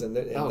being what it is, and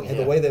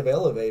the way they've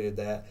elevated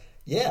that,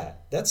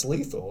 that's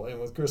lethal.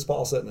 And with Chris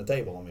Paul setting the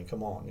table,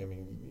 come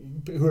on.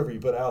 Whoever you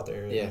put out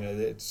there,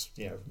 it's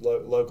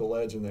local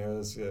legend there.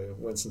 That's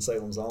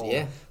Winston-Salem's own.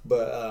 Yeah.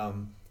 But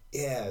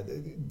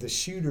the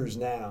shooters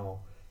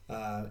now,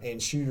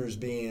 and shooters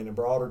being a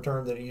broader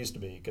term than it used to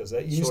be, because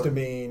that used to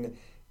mean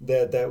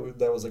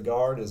that was a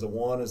guard, as a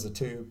 1, as a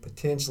 2,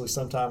 potentially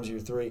sometimes you're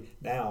 3.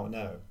 Now,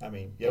 no.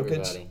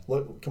 Jokic,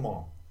 look, come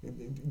on.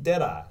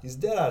 Dead-eye. He's a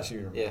dead-eye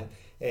shooter, man. Yeah.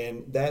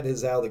 And that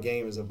is how the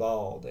game has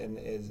evolved. And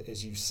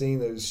as you've seen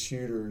those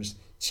shooters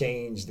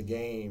change the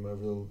game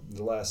over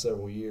the last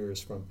several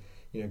years from,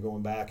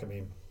 going back,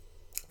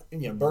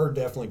 Bird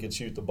definitely could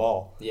shoot the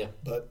ball. Yeah.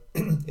 But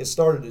it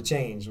started to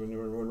change when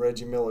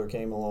Reggie Miller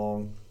came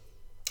along.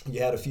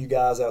 You had a few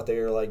guys out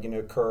there like,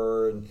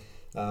 Kerr and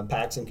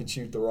Paxson could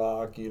shoot the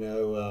rock,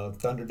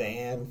 Thunder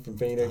Dan from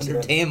Phoenix.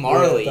 Thunder Dan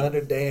Marley. Thunder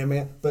Dan,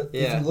 man. But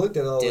if you looked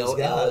at all those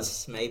guys.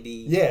 Ellis,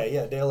 maybe.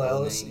 Yeah, Dale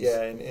Ellis. Names.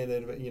 Yeah, and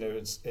then,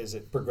 as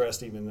it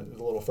progressed even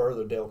a little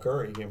further, Dale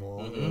Curry came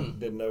along. Mm-hmm.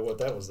 Didn't know what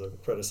that was the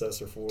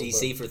predecessor for.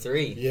 DC for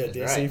 3. Yeah,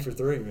 That's DC right. for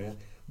 3, man.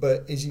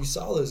 But as you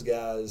saw those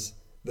guys,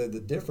 the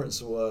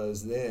difference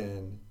was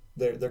then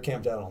they're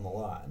camped out on the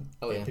line.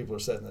 And people are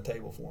setting the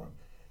table for them.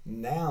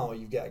 Now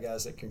you've got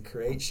guys that can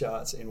create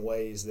shots in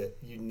ways that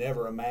you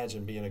never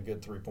imagined being a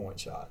good 3-point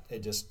shot. It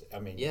just,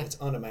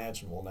 it's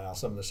unimaginable now,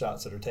 some of the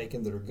shots that are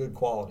taken that are good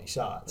quality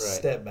shots. Right.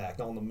 Step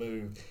back, on the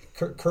move,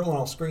 curling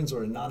off screens that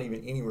are not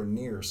even anywhere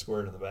near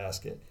square to the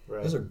basket.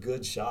 Right. Those are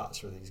good shots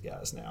for these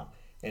guys now.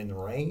 And the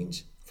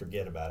range,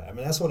 forget about it.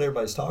 That's what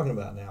everybody's talking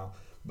about now.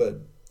 But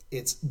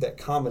it's that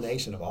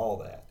combination of all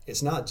that.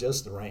 It's not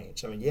just the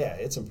range.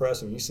 It's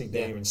impressive. You see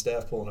Dame and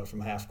Steph pulling up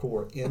from half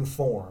court in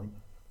form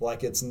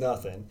like it's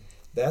nothing.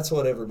 That's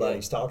what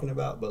everybody's talking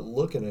about. But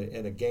looking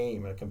at a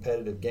game, a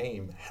competitive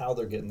game, how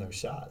they're getting those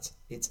shots,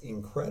 it's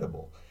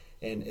incredible.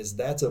 And as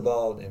that's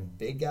evolved, and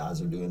big guys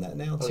are doing that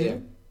now too. Yeah.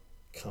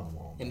 Come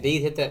on.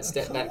 Embiid hit that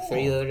step back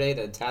 3 the other day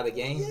to tie the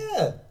game.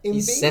 Yeah,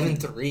 he's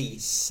 7-3.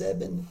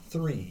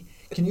 7-3.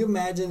 Can you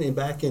imagine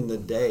back in the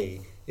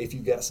day if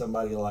you got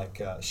somebody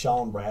like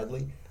Sean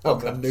Bradley?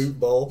 Minute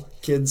Bowl.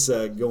 Kids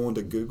going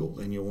to Google,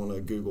 and you want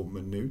to Google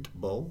Minute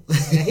Bowl.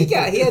 he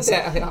had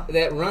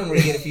that run where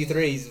he hit a few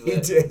threes. But he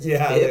did,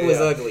 it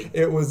was ugly.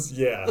 It was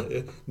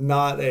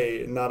not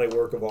a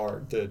work of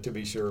art to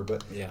be sure.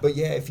 But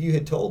if you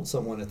had told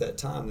someone at that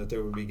time that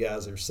there would be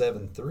guys that are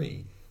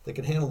 7-3 that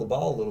could handle the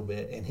ball a little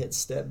bit and hit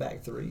step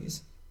back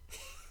threes,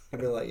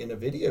 like in a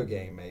video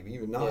game maybe,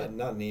 even not in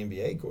the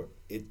NBA court.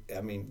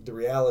 The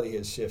reality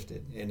has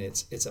shifted, and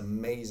it's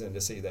amazing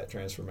to see that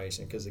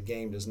transformation, because the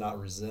game does not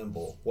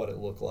resemble what it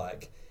looked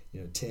like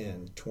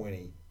 10,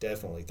 20,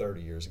 definitely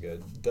 30 years ago.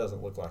 It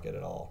doesn't look like it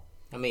at all.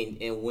 And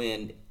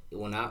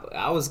when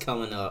I was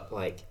coming up,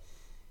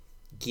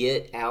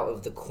 get out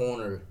of the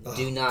corner.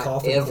 Do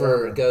not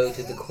ever go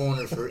to the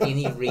corner for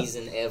any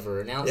reason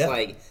ever. Now it's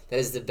that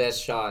is the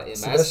best shot in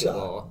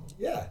basketball.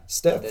 Yeah,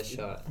 Steph. Best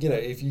shot.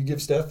 If you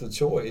give Steph the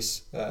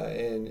choice,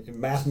 and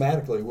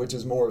mathematically, which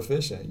is more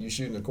efficient, you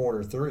shooting a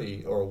corner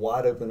 3 or a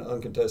wide open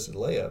uncontested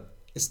layup,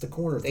 it's the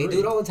corner 3. They do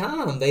it all the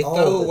time. They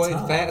throw away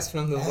fast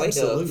from the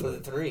layup for the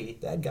 3.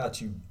 That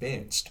got you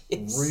benched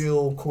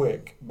real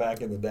quick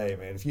back in the day,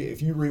 man.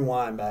 If you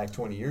rewind back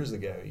 20 years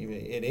ago, even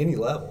at any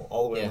level,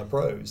 all the way in the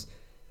pros,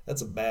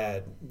 that's a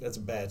bad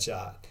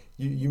shot.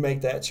 You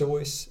make that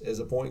choice as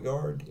a point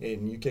guard,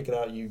 and you kick it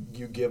out. You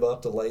give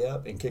up the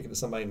layup and kick it to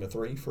somebody in the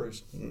 3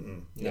 first.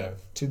 No,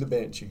 to the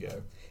bench you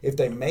go. if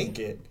they make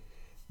it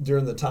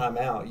during the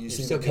timeout, you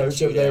see still the getting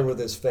coach over there shootout. with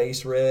his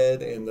face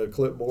red and the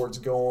clipboard's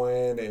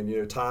going,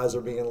 and ties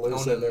are being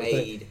loose On a and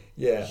everything. made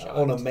Yeah, shot.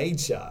 on a made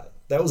shot.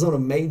 That was on a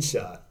made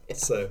shot.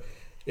 So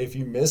if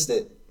you missed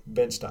it,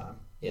 bench time.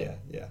 Yeah.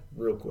 Yeah,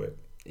 real quick.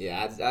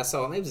 Yeah, I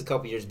saw, maybe it was a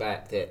couple years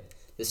back, that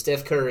the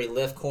Steph Curry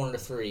left corner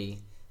three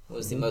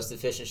was the most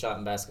efficient shot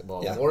in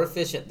basketball. Yeah. More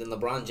efficient than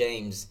LeBron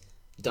James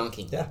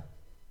dunking.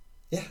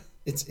 Yeah.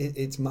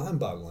 It's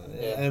mind-boggling.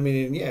 Yeah. I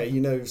mean,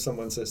 yeah,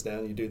 someone sits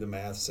down, you do the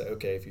math, say,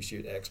 okay, if you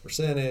shoot X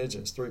percentage,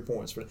 it's 3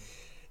 points.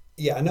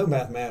 Yeah, I know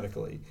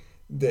mathematically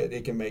that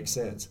it can make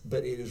sense,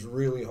 but it is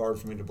really hard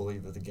for me to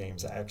believe that the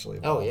game's actually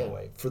evolved that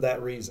way. For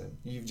that reason,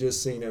 you've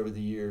just seen over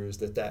the years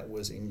that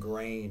was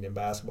ingrained in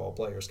basketball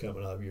players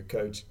coming up. Your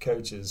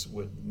coaches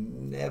would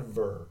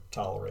never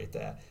tolerate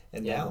that,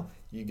 and now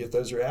you get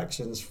those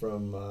reactions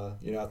from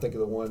I think of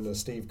the one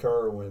Steve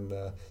Kerr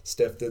when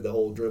Steph did the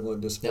whole dribbling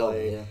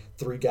display.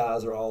 3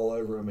 guys are all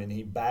over him, and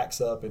he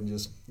backs up and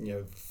just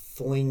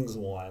flings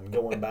one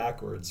going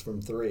backwards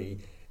from 3,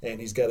 and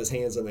he's got his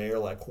hands in the air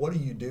like, "What are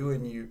you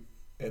doing,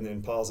 and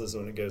then pauses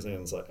when it goes in.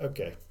 It's like,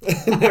 okay,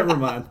 never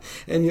mind.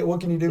 And yet,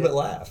 what can you do but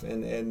laugh?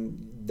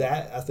 And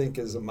that, I think,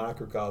 is a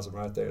microcosm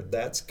right there.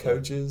 That's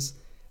coaches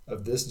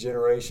of this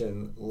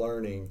generation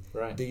learning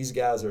these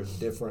guys are a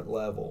different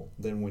level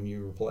than when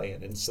you were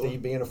playing. And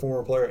Steve being a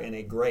former player and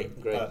a great.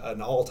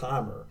 An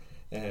all-timer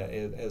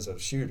as a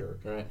shooter,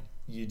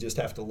 you just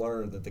have to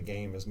learn that the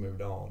game has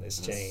moved on.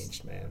 It's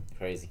changed, man.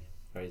 Crazy.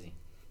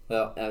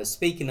 Well,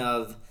 speaking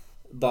of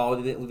ball,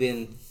 we've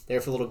been there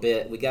for a little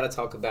bit. We got to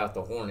talk about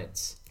the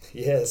Hornets.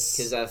 Yes.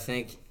 Because I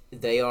think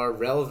they are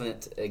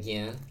relevant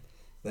again.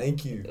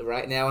 Thank you.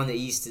 Right now in the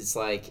East, it's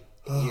like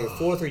you're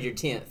 4th or you're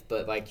 10th,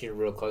 but like you're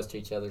real close to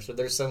each other. So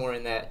they're somewhere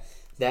in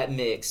that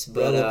mix.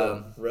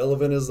 But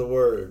relevant is the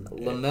word.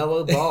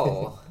 LaMelo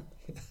Ball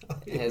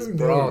has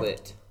brought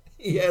it.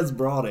 He has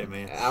brought it,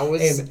 man. I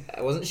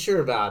wasn't sure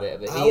about it,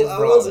 but he has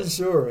brought it. I wasn't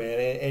sure, man.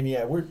 And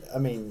yeah,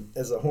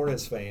 as a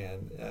Hornets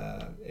fan,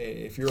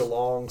 if you're a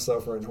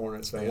long-suffering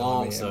Hornets fan,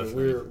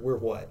 we're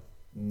what,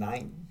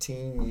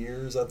 19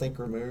 years, I think,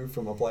 removed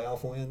from a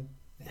playoff win?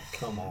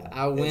 Come on.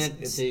 I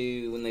went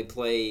to when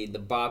the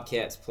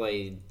Bobcats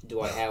played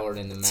Dwight Howard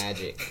and the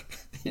Magic,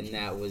 and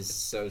that was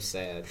so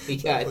sad. He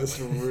got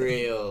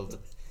drilled.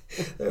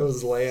 It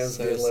was Lambs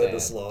getting led to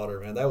slaughter,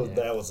 man. That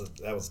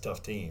was a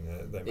tough team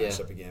that matched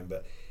up again.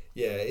 But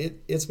yeah,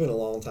 it's been a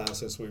long time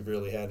since we've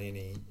really had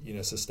any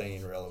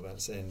sustained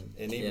relevance, and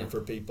even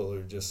for people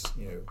who just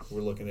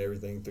we're looking at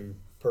everything through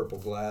purple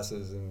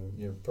glasses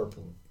and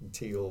purple and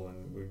teal,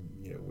 and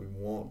we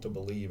want to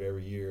believe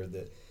every year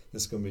that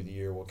this is going to be the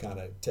year we'll kind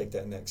of take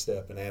that next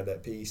step and add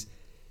that piece.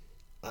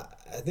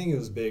 I think it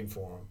was big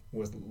for him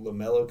with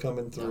LaMelo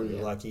coming through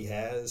like he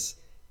has.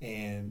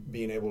 And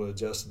being able to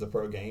adjust to the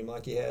pro game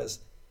like he has,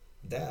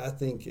 that I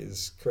think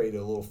has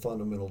created a little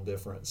fundamental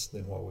difference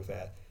than what we've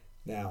had.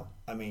 Now,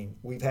 I mean,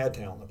 we've had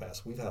talent in the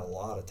past. We've had a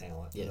lot of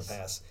talent in the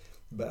past.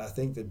 But I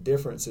think the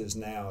difference is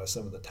now is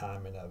some of the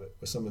timing of it,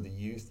 with some of the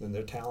youth and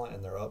their talent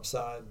and their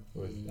upside.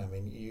 I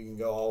mean, you can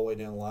go all the way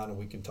down the line and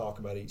we can talk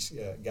about each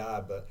guy,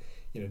 but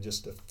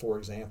for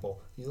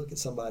example, you look at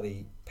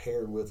somebody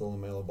paired with a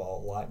LaMelo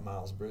Ball like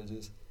Miles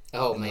Bridges.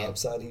 Oh, and man. The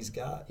upside he's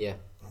got. Yeah.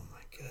 Oh,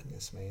 my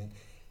goodness, man.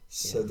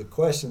 So the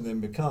question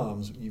then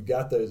becomes, you've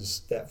got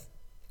that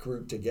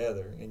group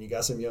together, and you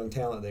got some young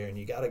talent there, and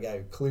you got a guy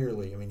who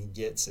clearly, I mean, he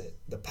gets it.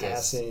 The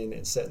passing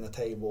and setting the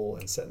table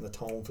and setting the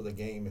tone for the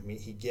game, I mean,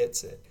 he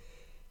gets it.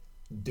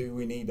 Do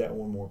we need that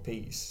one more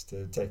piece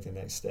to take the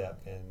next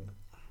step? And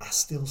I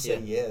still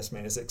say yes,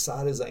 man. As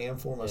excited as I am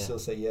for him, I still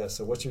say yes.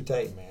 So what's your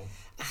take, man?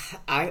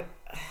 I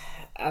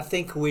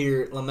think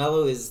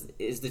LaMelo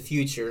is the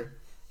future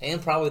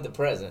and probably the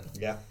present.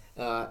 Yeah.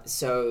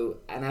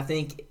 And I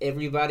think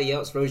everybody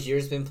else,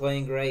 Rozier's been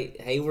playing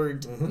great.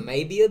 Hayward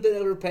maybe a bit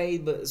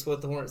overpaid, but it's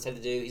what the Hornets had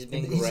to do. He's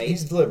been great.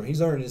 He's delivering.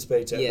 He's earning his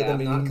paycheck. Yeah, but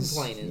I'm not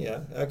complaining.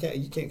 Yeah, okay,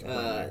 you can't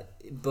complain.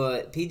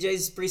 But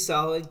PJ's pretty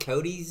solid.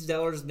 Cody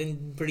Zeller's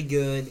been pretty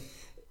good.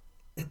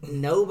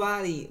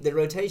 The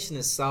rotation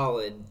is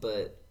solid,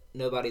 but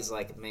nobody's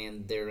like,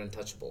 man, they're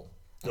untouchable.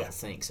 I don't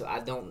think so.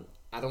 I don't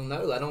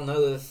know. I don't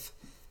know if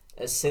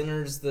a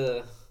center's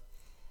the.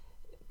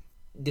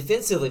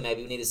 Defensively,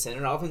 maybe we need a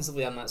center.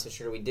 Offensively, I'm not so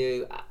sure we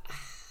do.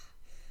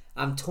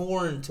 I'm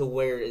torn to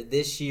where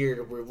this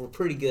year we're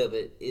pretty good,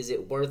 but is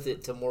it worth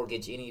it to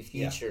mortgage any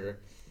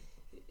future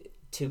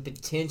to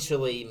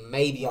potentially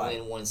maybe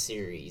win one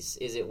series?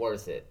 Is it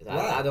worth it?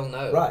 I don't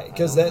know. Right,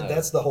 because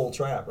that's the whole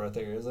trap right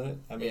there, isn't it?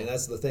 I mean,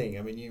 that's the thing.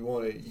 I mean, you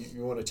want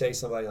to chase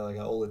somebody like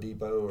an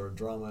Oladipo or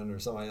Drummond or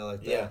somebody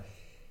like that. Yeah.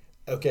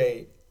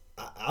 Okay.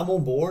 I'm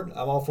on board.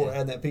 I'm all for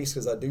adding that piece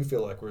because I do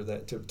feel like we're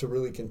that to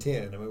really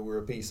contend. I mean, we're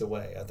a piece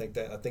away. I think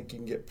you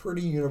can get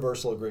pretty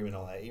universal agreement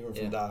on that, even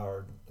from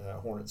diehard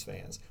Hornets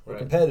fans. We're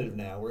competitive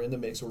now. We're in the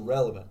mix. We're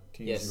relevant,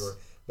 to use your word.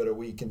 But are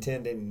we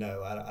contending?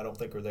 No, I don't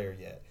think we're there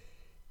yet.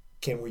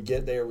 Can we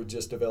get there with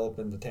just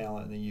developing the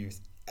talent and the youth?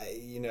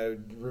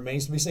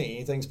 Remains to be seen.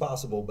 Anything's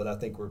possible, but I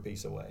think we're a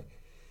piece away.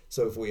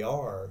 So if we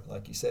are,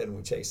 like you said, and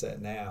we chase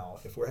that now,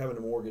 if we're having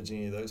to mortgage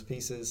any of those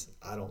pieces,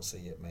 I don't see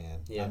it, man.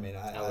 Yeah, I mean,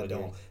 I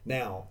don't.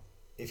 Now,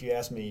 if you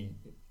ask me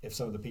if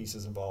some of the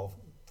pieces involve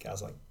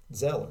guys like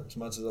Zeller, as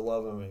much as I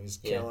love him, and he's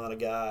a Carolina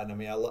guy, and I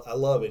mean, I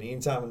love it.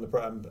 Anytime in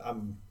the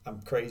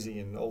I'm crazy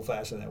and old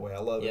fashioned that way. I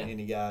love it.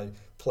 Any guy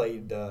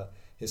played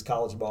his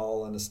college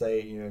ball in the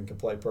state, and can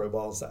play pro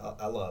ball.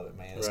 I love it,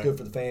 man. It's good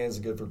for the fans.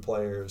 It's good for the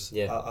players.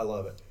 Yeah, I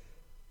love it.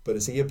 But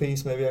is he a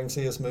piece? Maybe I can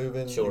see us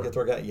moving. Sure. Get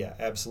the guy. Yeah,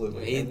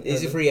 absolutely.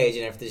 He's a free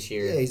agent after this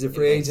year. Yeah, he's a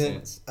free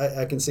agent.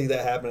 I can see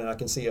that happening. I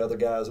can see other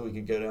guys we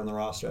could go down the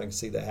roster. I can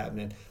see that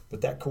happening.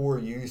 But that core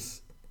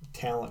youth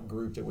talent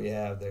group that we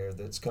have there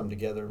that's come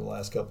together the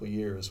last couple of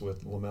years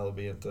with LaMelo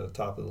being at the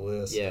top of the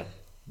list. Yeah.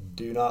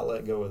 Do not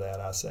let go of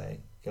that, I say,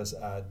 because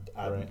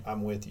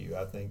I'm with you.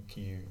 I think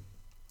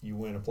you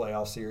win a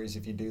playoff series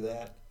if you do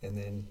that, and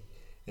then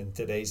in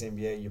today's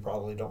NBA, you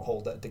probably don't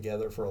hold that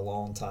together for a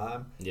long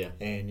time. Yeah.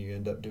 And you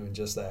end up doing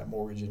just that,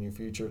 mortgaging your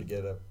future to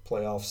get a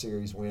playoff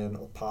series win,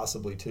 or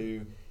possibly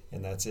two,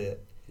 and that's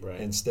it.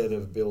 Right. Instead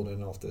of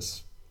building off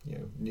this,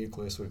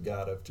 nucleus we've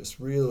got of just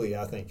really,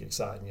 I think,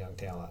 exciting young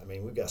talent. I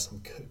mean, we've got some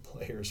good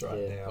players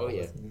right now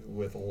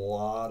with a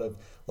lot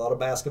of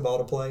basketball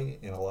to play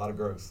and a lot of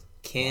growth.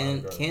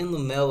 Can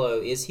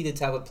LaMelo, is he the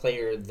type of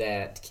player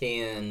that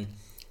can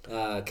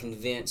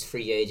convince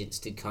free agents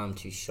to come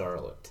to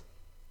Charlotte?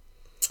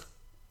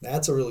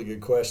 That's a really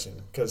good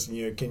question because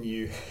can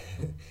you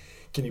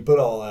put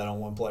all that on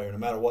one player no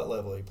matter what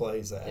level he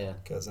plays at? Yeah.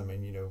 Because I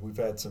mean we've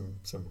had some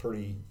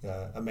pretty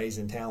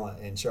amazing talent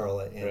in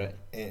Charlotte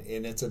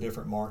and it's a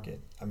different market.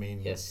 I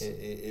mean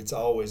it's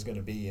always going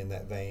to be in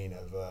that vein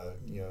of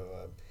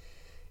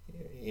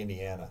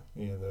Indiana,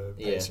 the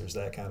Pacers,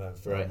 that kind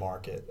of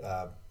market.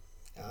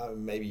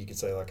 Maybe you could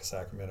say like a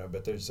Sacramento,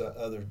 but there's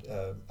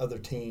other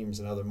teams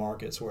and other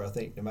markets where I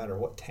think no matter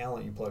what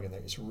talent you plug in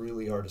there, it's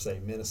really hard to say.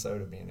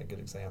 Minnesota being a good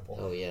example.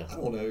 Oh yeah. I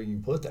don't know. You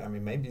put that. I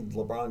mean, maybe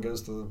LeBron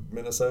goes to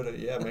Minnesota.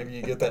 Yeah, maybe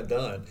you get that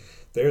done.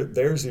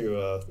 There's you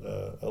a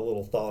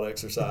little thought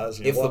exercise.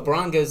 If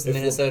LeBron goes to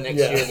Minnesota next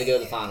year, they go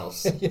to the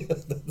finals.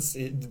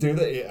 Do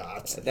that? Yeah.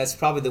 That's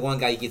probably the one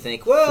guy you could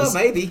think. Well,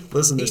 maybe.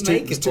 Listen, there's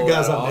two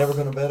guys I'm never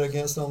going to bet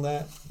against on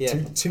that.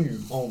 Yeah. Two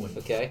only.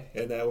 Okay.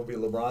 And that would be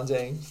LeBron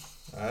James.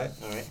 All right.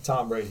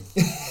 Tom Brady.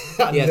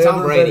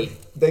 Tom Brady.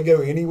 They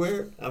go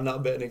anywhere. I'm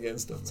not betting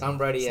against them. Tom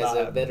Brady has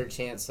a better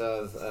chance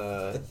of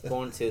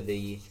going to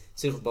the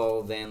Super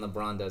Bowl than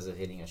LeBron does of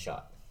hitting a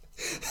shot.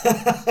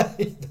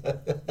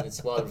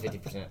 It's well over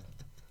 50%.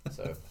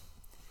 So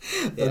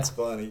that's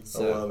funny. I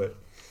love it.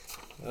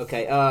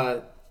 Okay.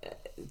 I'm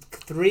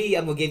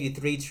gonna give you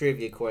 3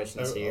 trivia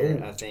questions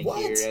here. I think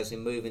here as we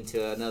move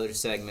into another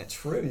segment.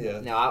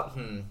 Trivia. Now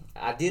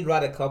I did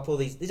write a couple of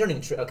these. These aren't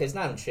even okay. It's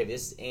not even trivia.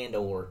 It's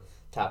and/or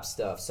type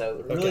stuff.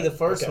 So really, the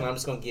first one I'm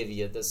just gonna give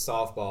you the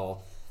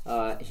softball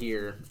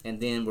here, and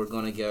then we're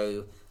gonna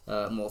go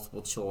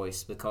multiple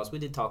choice because we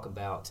did talk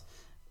about.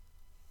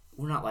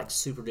 We're not like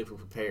super duper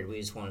prepared. We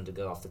just wanted to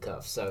go off the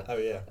cuff. So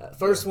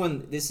first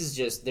one. This is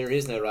just there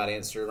is no right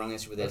answer, wrong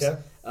answer with this.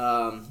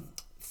 Okay.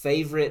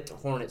 Favorite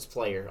Hornets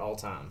player all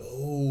time?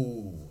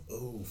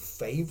 Oh,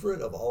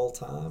 favorite of all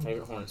time?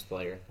 Favorite Hornets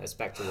player. That's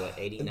back to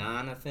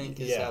 89, I think,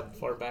 is how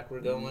far back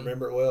we're going.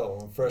 Remember it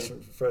well.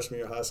 Freshman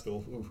year of high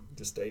school.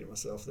 Just dated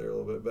myself there a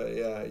little bit.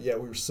 But yeah,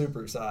 we were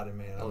super excited,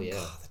 man. Oh, yeah.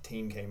 God, the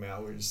team came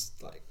out. We were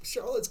just like,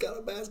 Charlotte's got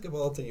a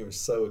basketball team. We were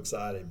so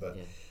excited. But,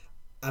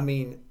 I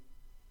mean,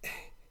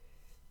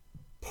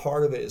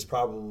 part of it is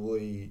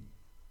probably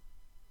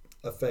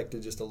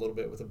affected just a little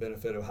bit with the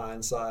benefit of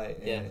hindsight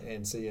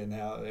and seeing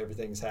how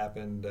everything's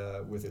happened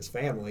with his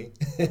family,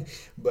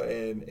 but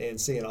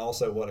and seeing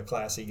also what a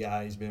classy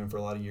guy he's been for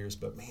a lot of years.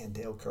 But man,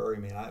 Dale Curry,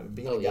 man,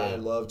 being a guy who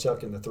loved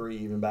chucking the three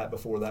even back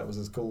before that was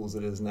as cool as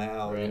it is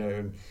now,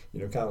 and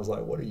kind of was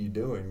like, what are you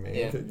doing, man?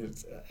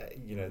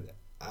 Yeah.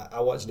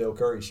 I watched Dale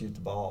Curry shoot the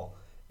ball.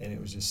 And it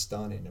was just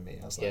stunning to me.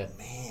 I was like,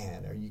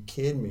 man, are you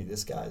kidding me?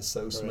 This guy is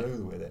so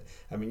smooth with it.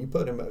 I mean, you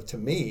put him up to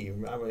me.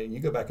 I mean,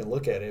 you go back and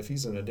look at it. If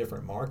he's in a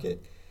different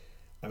market,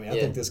 I mean, I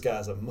think this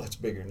guy's a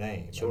much bigger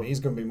name. Sure. I mean, he's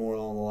going to be more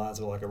along the lines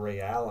of like a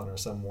Ray Allen or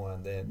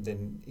someone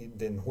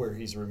than where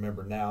he's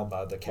remembered now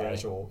by the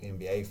casual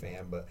NBA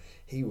fan. But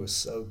he was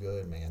so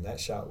good, man. That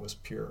shot was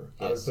pure.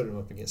 I would put him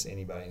up against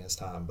anybody in his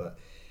time. But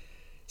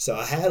so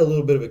I had a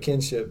little bit of a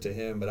kinship to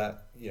him,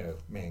 but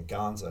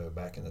Gonzo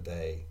back in the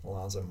day,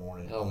 Alonzo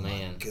Mourning. Oh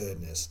man, my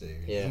goodness,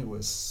 dude, he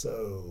was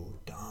so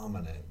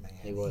dominant, man.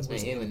 He was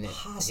him and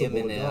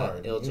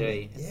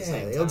LJ.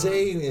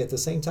 LJ at the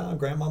same time,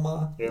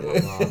 Grandmama.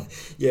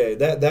 Yeah,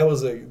 that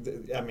was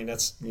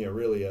that's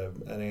really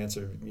an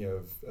answer,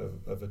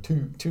 of a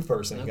two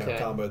person kind of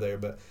combo there,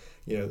 but.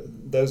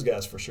 Those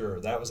guys for sure.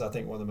 That was, I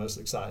think, one of the most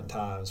exciting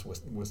times.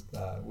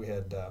 We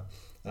had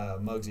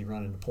Muggsy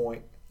running the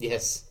point.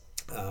 Yes.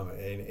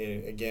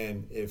 And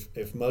again,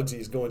 if Muggsy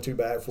is going too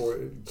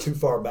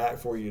far back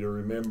for you to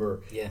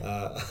remember,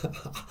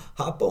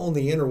 hop on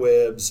the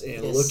interwebs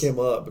and look him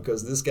up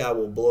because this guy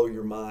will blow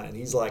your mind.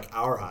 He's like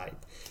our height,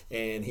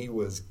 and he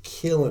was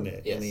killing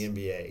it in the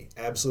NBA,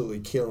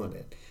 absolutely killing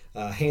it.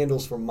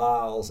 handles for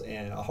miles,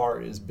 and a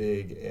heart as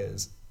big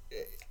as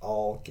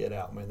all get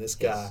out, man. This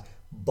guy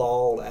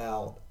balled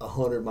out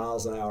 100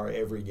 miles an hour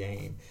every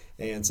game.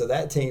 And so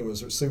that team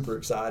was super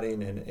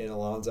exciting, and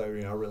Alonzo, I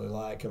really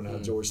liked coming out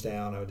of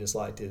Georgetown. I just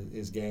liked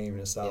his game and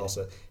his style.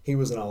 So he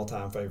was an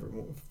all-time favorite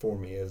for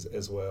me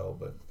as well.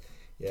 But,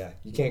 yeah,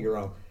 you can't go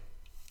wrong.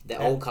 The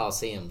old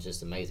Coliseum is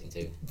just amazing,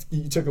 too.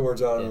 You took the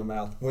words out of my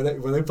mouth.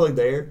 When they played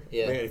there,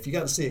 man, if you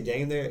got to see a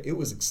game there, it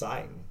was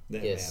exciting.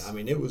 Then, yes. Man. I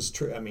mean, it was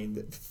true. I mean,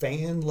 the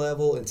fan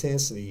level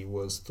intensity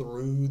was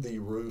through the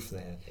roof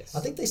then. Yes. I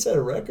think they set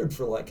a record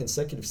for like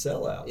consecutive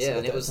sellouts. Yeah,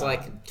 and it was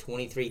like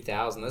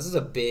 23,000. This is a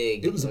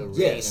big arena.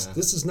 Yes,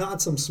 this is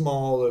not some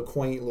small,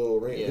 quaint little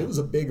arena. Yeah. It was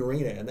a big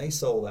arena, and they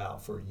sold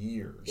out for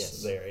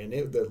years there. And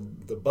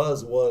the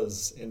buzz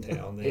was in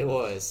town then. It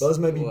was. Buzz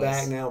may be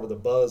back now, but the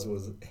buzz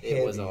was heavy.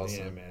 It was awesome.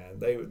 Then, man.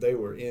 They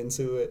were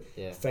into it.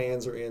 Yeah.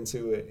 Fans were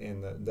into it,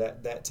 and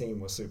that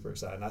team was super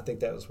exciting. I think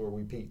that was where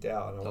we peaked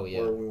out, and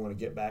where we want to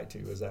get back to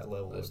is that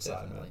level of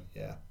excitement. Definitely.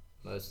 Yeah,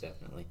 most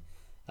definitely.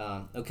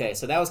 Okay,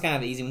 so that was kind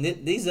of easy.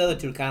 These other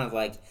two are kind of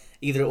like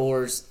either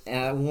ors.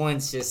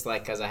 One's just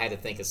like because I had to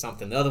think of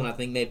something. The other one I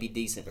think may be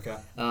decent. Okay.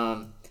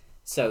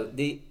 So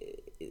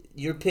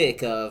your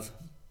pick of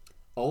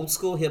old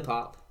school hip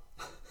hop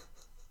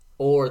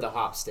or the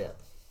hop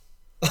step.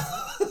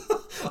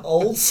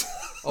 Old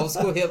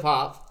school hip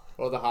hop.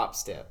 Or the hop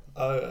step.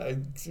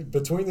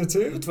 Between the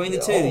two? Between the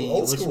two.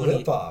 Old school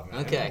hip hop,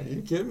 man. Okay. Are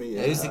you kidding me?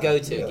 Yeah. Who's the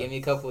go-to? Yeah. Give me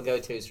a couple of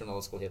go-tos from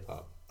old school hip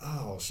hop.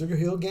 Oh, Sugar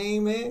Hill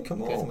Gang, man.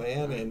 Come on,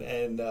 man.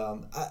 And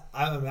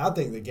I mean, I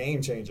think the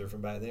game changer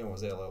from back then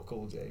was LL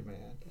Cool J,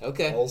 man.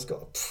 Okay. Old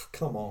school.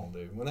 Come on,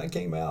 dude. When that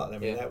came out, I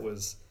mean, it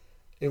was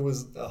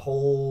a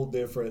whole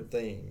different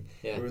thing.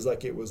 Yeah. It was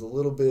like it was a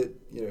little bit,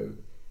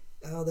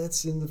 oh,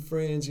 that's in the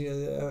fringe.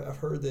 Yeah, I've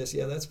heard this.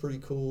 Yeah, that's pretty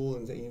cool.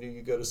 And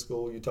you go to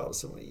school, you talk to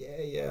someone.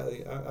 Yeah,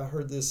 I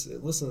heard this.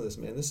 Listen to this,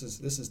 man. This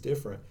is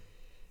different.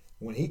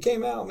 When he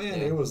came out, man,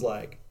 it was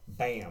like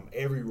bam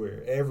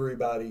everywhere.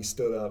 Everybody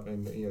stood up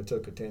and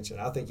took attention.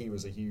 I think he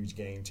was a huge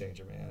game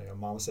changer, man.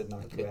 Mama said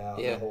knock you out.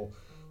 Yeah. The whole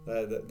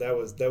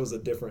that was a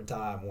different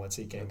time once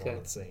he came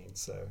on the scene.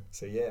 So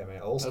yeah,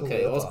 man. Old school.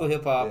 Okay, old school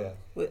hip hop.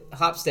 Yeah.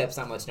 Hop step's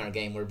not much in our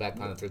game. We're back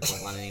behind the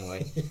 3-point line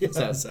anyway.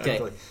 Yeah, exactly.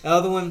 Okay.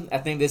 Other one, I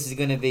think this is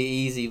going to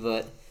be easy,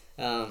 but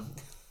the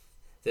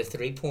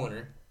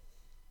 3-pointer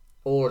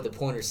or the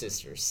Pointer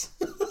Sisters.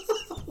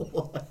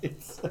 What?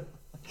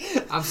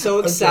 I'm so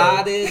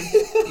excited.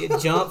 You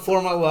jump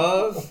for my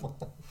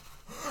love.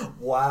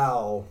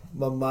 Wow,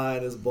 my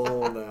mind is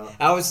blown now.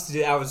 I was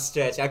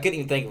stretched. I couldn't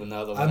even think of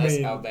another one.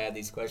 That's how bad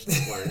these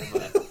questions were.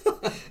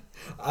 But.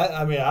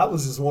 I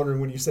was just wondering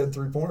when you said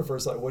 3-pointer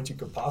first, like what you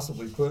could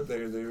possibly put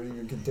there that would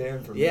even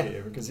contend for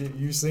me, because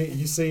you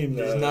seen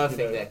there's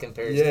nothing that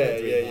compares to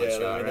a 3-point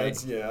shot, I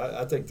mean, right?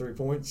 I take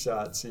 3-point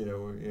shots,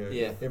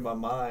 in my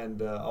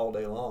mind all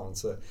day long.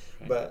 So,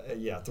 but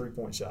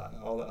 3-point shot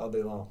all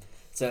day long.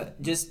 So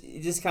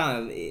just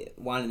kind of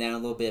winding down a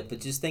little bit, but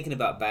just thinking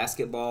about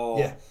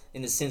basketball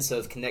in the sense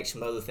of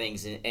connection with other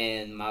things,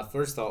 and my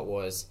first thought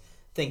was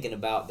thinking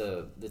about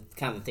the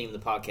kind of the theme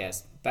of the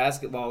podcast.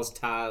 Basketball is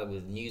tied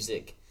with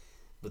music,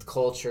 with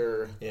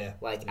culture. Yeah.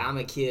 Like I'm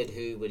a kid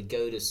who would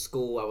go to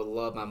school. I would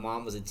love. My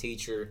mom was a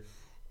teacher.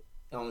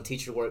 On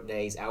teacher work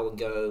days, I would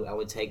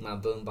take my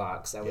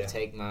boombox. I would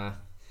take my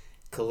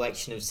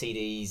collection of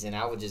CDs, and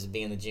I would just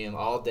be in the gym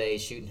all day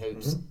shooting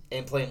hoops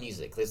and playing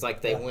music. It's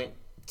like they went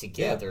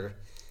together.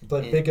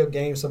 But pickup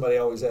games, somebody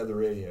always had the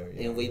radio.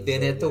 And we've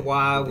been at the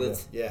Y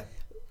with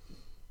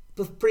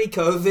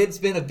pre-COVID. It's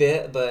been a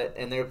bit,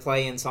 and they're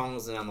playing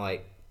songs, and I'm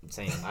like,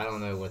 Sam, I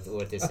don't know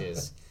what this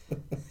is.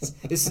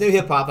 It's new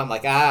hip hop. I'm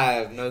like, I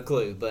have no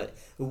clue. But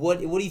what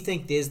do you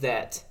think is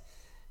that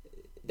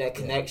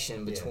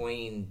connection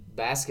between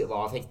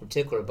basketball? I think in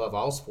particular above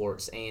all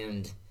sports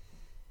and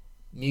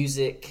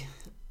music,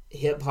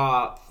 hip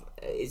hop.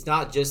 It's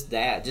not just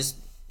that, just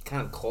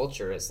kind of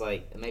culture. It's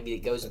like maybe it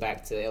goes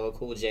back to LL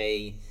Cool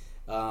J,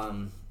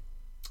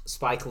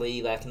 Spike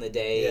Lee back in the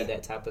day,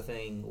 that type of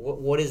thing.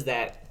 What is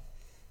that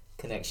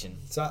connection?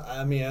 So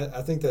I mean,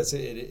 I think that's it.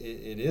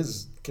 It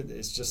is.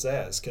 It's just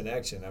that. It's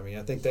connection. I mean,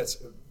 I think that's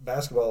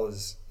basketball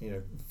is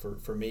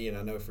for me, and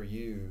I know for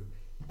you.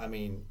 I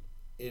mean,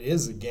 it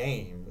is a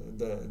game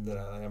that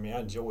I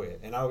enjoy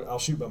it, and I'll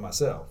shoot by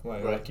myself,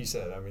 like you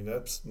said. I mean,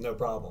 that's no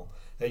problem.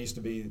 That used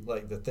to be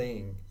like the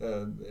thing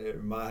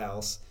at my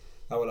house.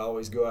 I would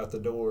always go out the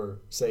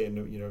door saying,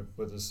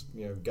 whether it's,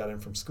 got in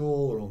from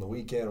school or on the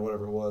weekend or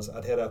whatever it was,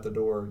 I'd head out the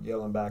door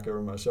yelling back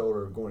over my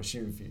shoulder, going to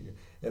shoot a few.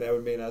 And that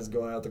would mean I was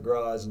going out the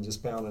garage and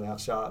just pounding out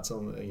shots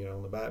on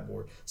the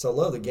backboard. So I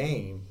love the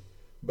game,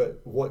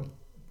 but what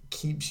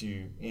keeps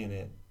you in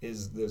it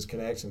is those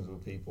connections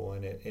with people,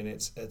 and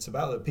it's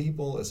about the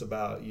people. It's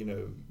about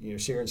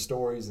sharing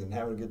stories and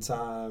having a good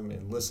time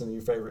and listening to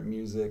your favorite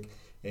music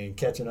and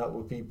catching up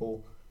with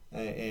people.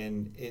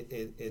 And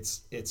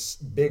it's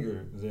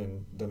bigger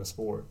than a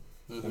sport.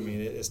 I mean,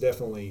 it's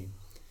definitely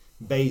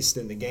based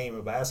in the game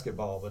of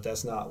basketball, but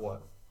that's not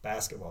what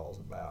basketball is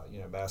about.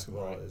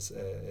 Basketball Right. is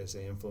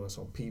an influence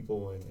on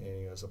people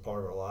and as a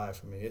part of our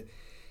life. I mean,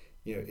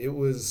 it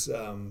was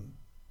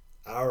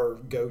our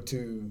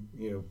go-to,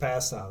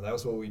 pastime. That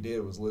was what we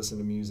did, was listen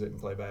to music and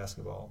play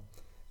basketball.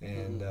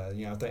 And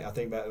I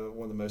think back to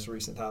one of the most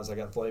recent times I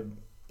got to play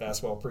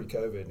basketball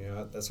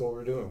pre-COVID. That's what we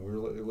were doing. We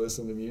were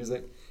listening to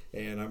music,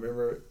 and I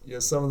remember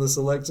some of the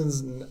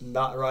selections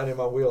not right in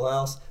my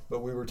wheelhouse,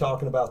 but we were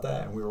talking about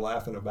that, and we were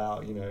laughing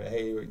about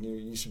hey,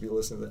 you should be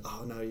listening to that.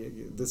 Oh no,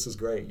 this is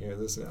great.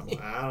 This I'm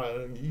like, I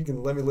don't know, you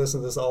can let me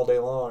listen to this all day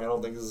long. I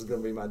don't think this is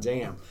going to be my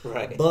jam.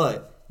 Right.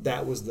 But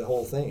that was the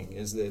whole thing.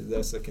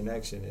 That's the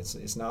connection.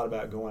 It's not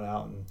about going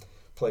out and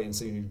playing and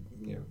seeing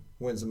who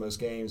wins the most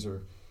games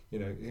or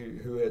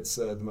who hits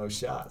the most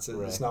shots. It's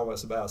Right. not what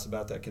it's about. It's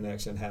about that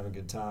connection, having a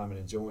good time, and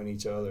enjoying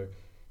each other,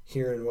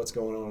 hearing what's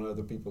going on in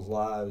other people's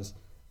lives.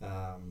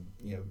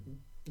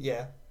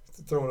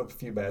 Throwing up a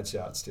few bad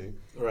shots too.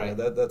 Right.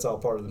 That's all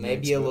part of the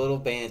Maybe mix, a little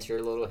banter,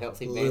 a little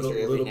healthy banter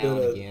every now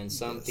and again.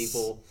 Some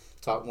people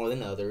talk more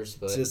than others,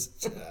 but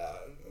just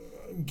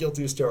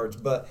guilty as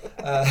charged. But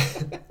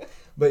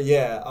but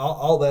yeah,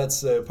 all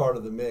that's part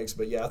of the mix.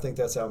 But yeah, I think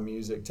that's how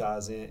music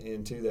ties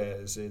into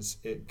that.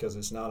 Because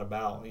it's not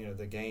about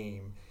the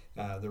game.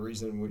 The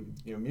reason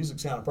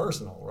music's kind of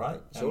personal,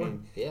 right? Sure. I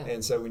mean, yeah.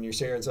 And so when you're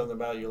sharing something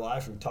about your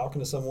life, or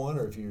talking to someone,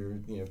 or if you're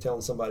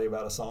telling somebody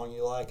about a song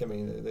you like, I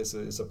mean,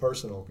 it's a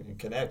personal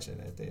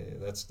connection.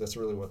 That's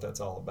really what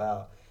that's all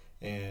about.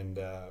 And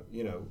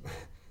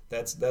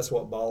that's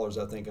what ballers,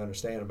 I think,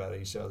 understand about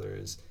each other,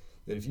 is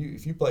that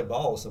if you play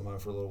ball with someone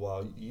for a little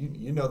while,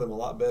 you know them a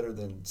lot better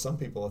than some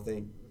people, I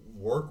think,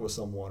 work with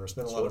someone or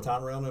spend a lot of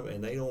time around them,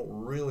 and they don't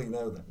really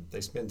know them. They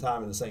spend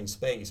time in the same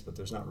space, but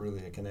there's not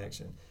really a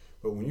connection.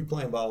 But when you're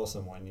playing ball with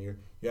someone, you're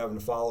having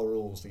to follow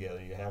rules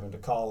together. You're having to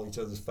call each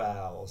other's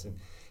fouls, and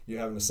you're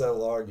having to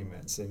settle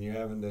arguments, and you're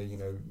having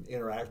to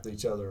interact with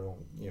each other on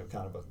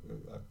kind of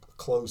a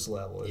close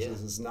level.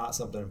 It's not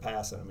something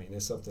passive. I mean,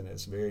 it's something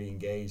that's very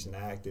engaged and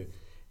active.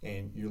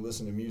 And you're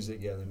listening to music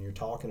together, and you're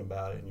talking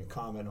about it, and you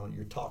comment on it.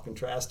 You're talking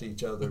trash to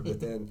each other,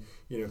 but then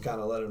kind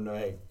of let them know,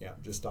 hey, yeah,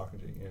 I'm just talking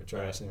to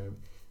trash. Right.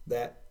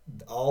 That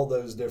all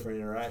those different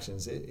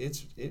interactions,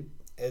 it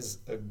as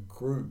a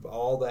group,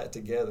 all that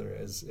together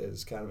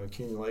as kind of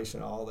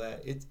accumulation, all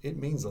that, it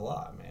means a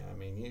lot, man. I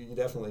mean, you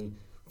definitely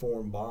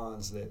form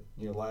bonds that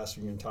last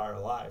your entire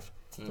life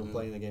from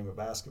playing the game of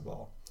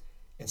basketball.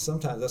 And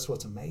sometimes that's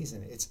what's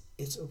amazing.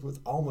 It's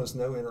with almost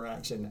no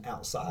interaction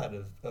outside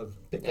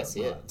of pickup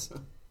lines.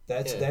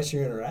 That's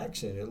your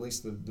interaction, at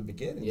least the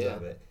beginnings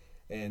of it.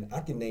 And I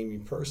can name you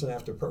person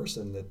after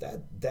person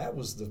that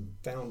was the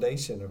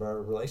foundation of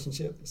our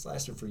relationship. It's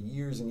lasted for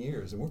years and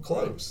years, and we're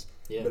close.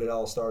 Yeah. But it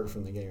all started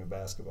from the game of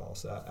basketball.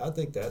 So I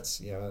think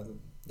that's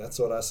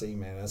what I see,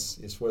 man.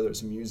 It's whether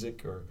it's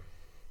music or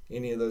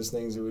any of those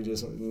things that we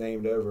just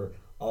named over.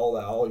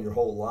 All your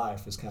whole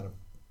life is kind of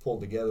pulled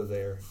together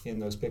there in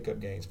those pickup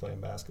games playing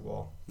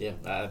basketball. Yeah,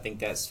 I think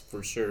that's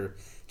for sure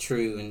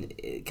true.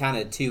 And kind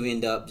of to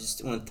end up,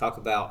 just want to talk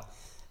about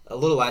a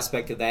little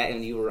aspect of that,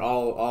 and you were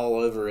all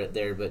over it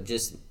there, but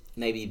just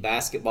maybe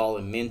basketball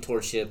and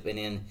mentorship, and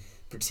in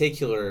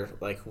particular,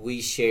 like,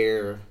 we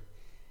share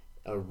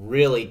a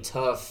really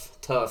tough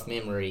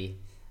memory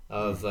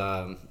of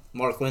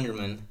Mark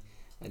Linderman,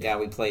 a guy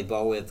we played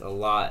ball with a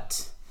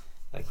lot.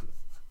 Like,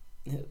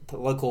 the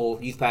local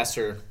youth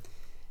pastor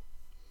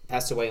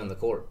passed away on the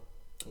court.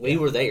 We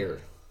were there.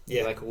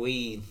 Yeah. Like,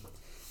 we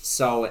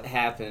saw it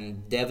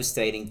happen.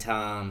 Devastating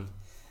time.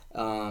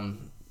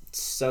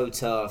 So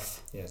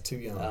tough. Yeah, too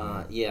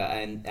young.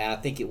 And I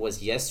think it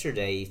was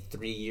yesterday,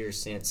 3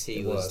 years since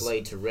he was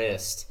laid to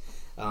rest.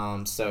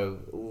 So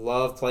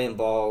love playing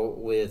ball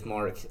with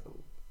Mark.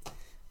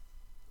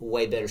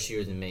 Way better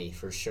shooter than me,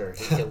 for sure.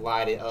 He could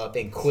light it up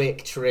and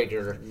quick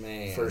trigger,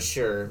 man, for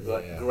sure.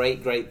 But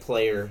great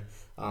player.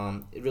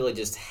 Really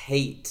just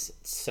hate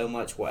so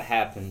much what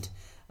happened.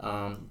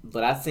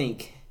 But I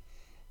think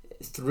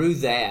through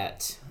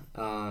that,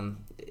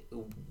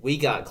 we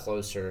got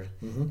closer,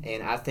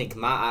 and I think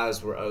my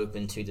eyes were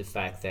open to the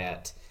fact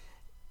that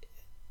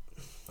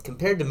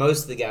compared to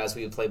most of the guys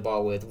we would play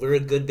ball with, we're a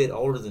good bit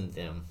older than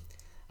them.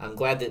 I'm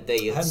glad that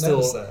they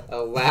still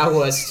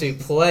allow us to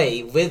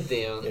play with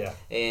them. Yeah.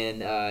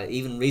 And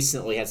even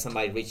recently had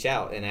somebody reach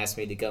out and ask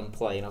me to come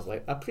play, and I was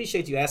like, I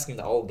appreciate you asking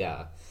the old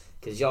guy,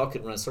 because y'all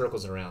could run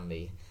circles around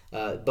me.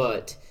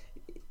 But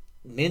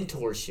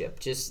mentorship,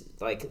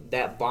 just like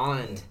that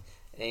bond,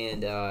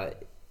 and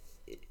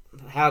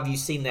how have you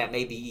seen that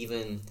maybe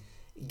even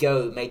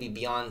go maybe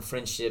beyond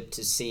friendship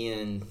to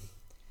seeing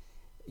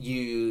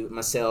you,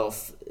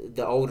 myself,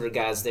 the older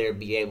guys there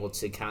be able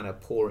to kind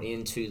of pour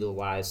into the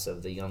lives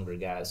of the younger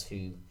guys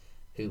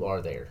who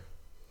are there?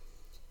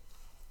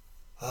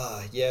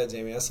 Yeah,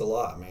 Jamie, that's a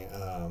lot,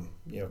 man.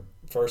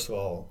 First of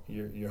all,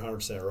 you're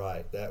 100%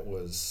 right. That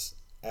was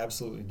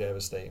absolutely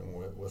devastating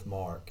with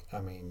Mark. I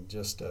mean,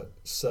 just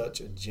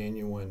such a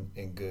genuine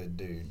and good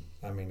dude.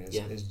 I mean,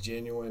 as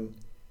genuine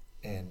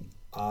and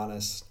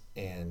honest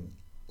and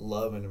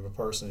loving of a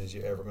person as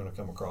you're ever going to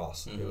come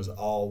across. It was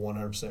all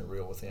 100%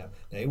 real with him.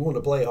 Now, he wanted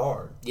to play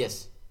hard.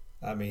 Yes.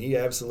 I mean, he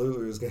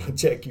absolutely was going to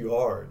check you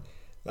hard.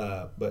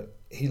 But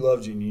he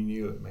loved you and you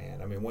knew it,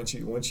 man. I mean, once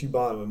you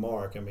bonded with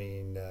Mark, I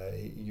mean,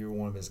 you were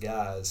one of his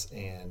guys,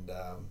 and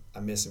I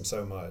miss him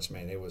so much,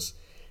 man. It was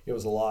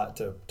a lot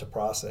to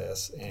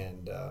process,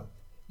 and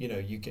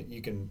you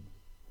can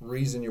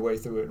reason your way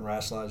through it and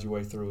rationalize your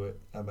way through it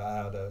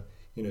about how to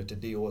to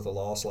deal with a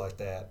loss like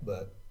that.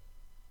 But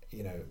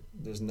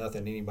there's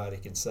nothing anybody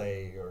can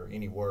say or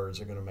any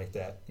words are going to make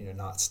that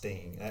not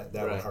sting. That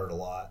right. would hurt a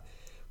lot.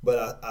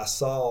 But I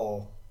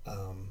saw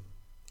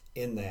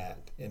in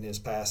his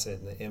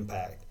passing the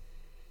impact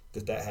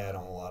that had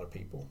on a lot of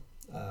people.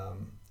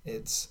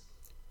 It's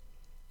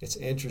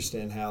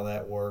interesting how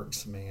that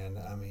works, man.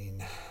 I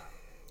mean,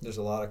 there's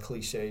a lot of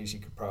cliches you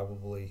could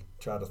probably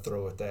try to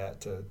throw at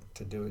that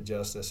to do it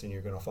justice, and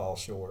you're going to fall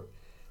short.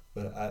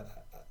 But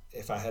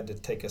if I had to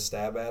take a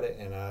stab at it,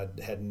 and I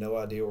had no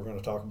idea we're going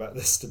to talk about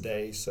this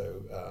today,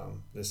 so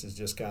this is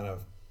just kind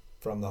of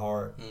from the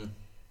heart.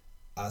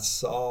 I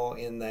saw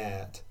in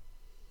that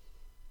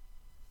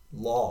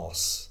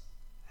loss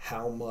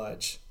how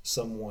much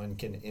someone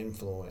can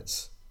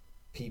influence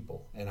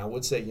people, and I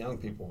would say young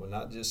people, but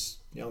not just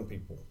young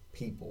people,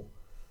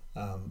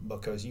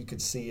 because you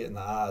could see it in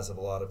the eyes of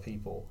a lot of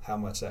people how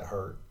much that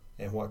hurt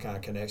and what kind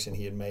of connection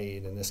he had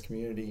made in this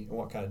community and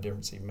what kind of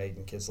difference he made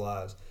in kids'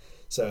 lives.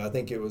 So I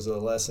think it was a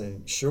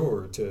lesson,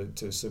 sure,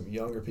 to some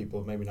younger people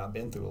who maybe not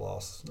been through a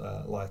loss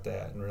like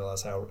that, and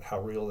realize how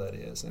real that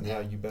is, and how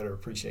you better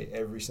appreciate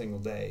every single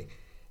day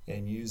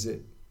and use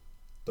it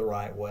the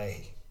right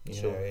way,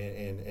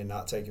 and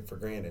not take it for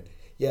granted.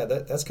 Yeah,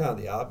 that's kind of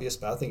the obvious,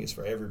 but I think it's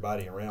for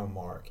everybody around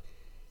Mark.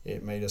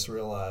 It made us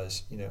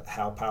realize,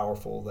 how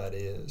powerful that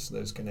is,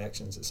 those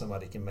connections that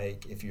somebody can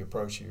make if you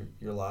approach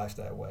your life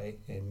that way.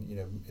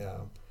 And,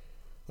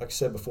 like I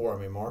said before, I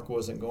mean, Mark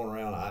wasn't going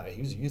around,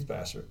 he was a youth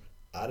pastor.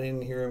 I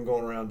didn't hear him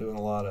going around doing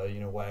a lot of,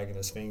 wagging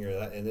his finger.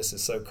 And this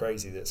is so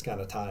crazy that it's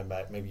kind of tying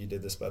back. Maybe you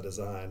did this by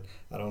design.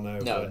 I don't know.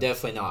 No, but,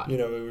 definitely not. We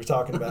were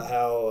talking about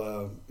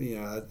how,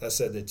 I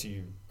said that to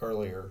you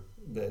earlier,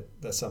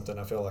 that's something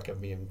I feel like I'm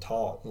being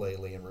taught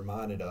lately and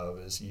reminded of,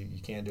 is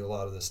you can't do a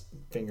lot of this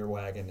finger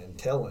wagging and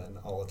telling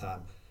all the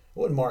time. It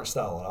wasn't Mark's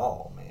style at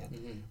all, man.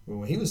 Mm-hmm.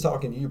 When he was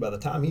talking to you, by the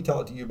time he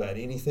talked to you about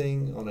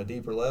anything on a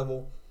deeper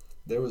level,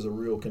 there was a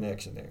real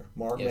connection there.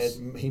 Mark,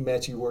 he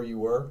met you where you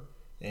were,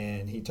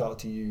 and he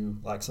talked to you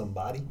like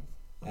somebody,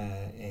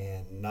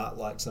 and not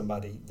like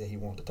somebody that he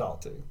wanted to talk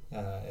to,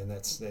 and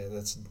that's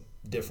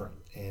different.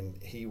 And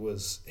he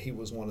was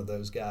one of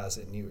those guys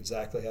that knew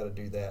exactly how to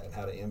do that and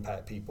how to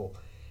impact people.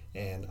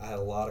 And I had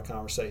a lot of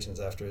conversations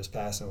after his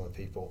passing with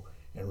people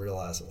and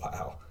realized,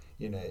 wow,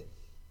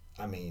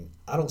 I mean,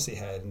 I don't see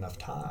how he had enough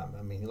time.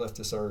 I mean, he left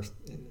this earth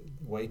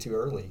way too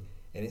early,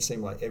 and it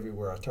seemed like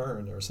everywhere I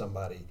turned there was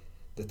somebody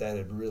that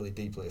had really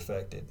deeply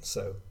affected.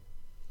 So,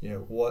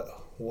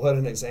 what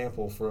an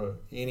example for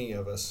any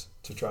of us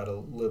to try to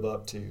live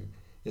up to,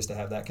 is to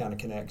have that kind of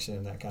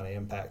connection, that kind of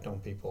impact on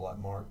people like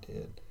Mark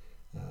did.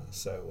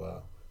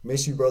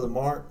 Miss you, Brother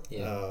Mark.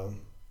 Yeah.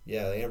 The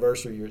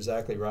anniversary, you're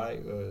exactly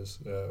right, was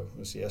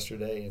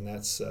yesterday, and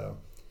that's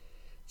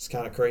it's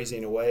kind of crazy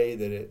in a way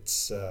that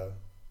it's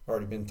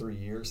already been 3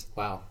 years.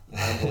 Wow,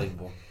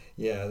 unbelievable.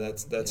 Yeah,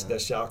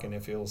 that's shocking.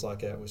 It feels like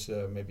that was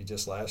maybe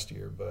just last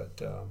year,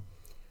 but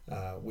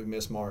we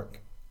miss Mark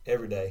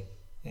every day,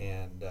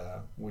 and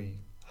we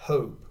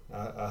hope.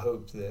 I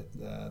hope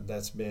that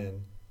that's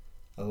been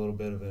a little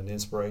bit of an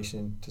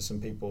inspiration to some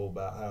people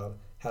about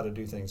how to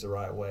do things the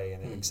right way,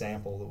 and an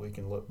example that we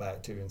can look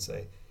back to and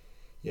say,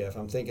 yeah, if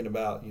I'm thinking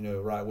about the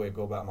right way to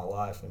go about my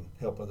life and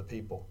help other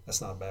people,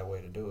 that's not a bad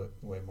way to do it,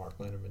 the way Mark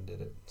Linderman did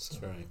it. So.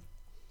 That's right.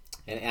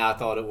 And I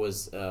thought it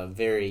was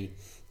very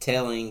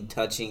telling,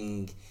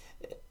 touching,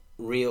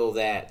 real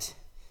that,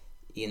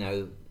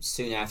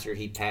 soon after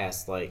he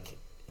passed, I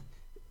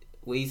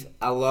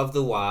love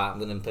the why. I'm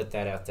going to put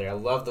that out there. I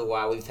love the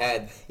why. We've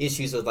had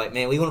issues with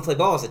man, we want to play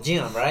ball at the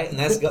gym, right? And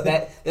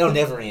that'll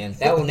never end.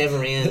 That will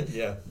never end.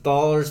 Yeah.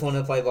 Ballers want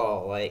to play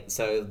ball,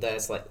 so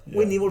that's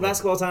we need more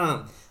basketball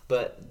time.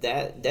 But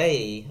that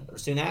day or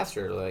soon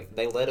after,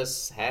 they let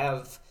us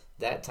have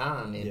that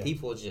time, and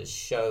people just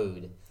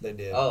showed. They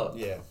did. Up.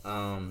 Yeah.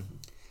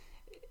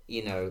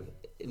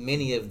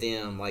 Many of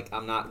them,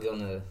 I'm not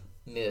gonna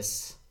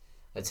miss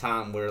a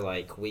time where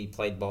we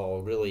played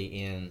ball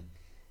really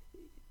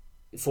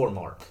for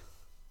Mark.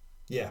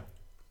 Yeah.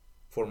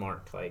 For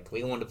Mark.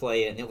 We wanted to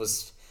play it, and it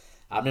was,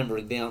 I remember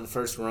being on the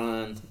first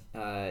run,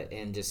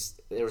 and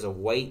just, there was a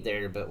weight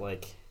there, but,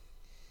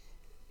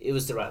 it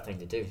was the right thing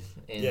to do.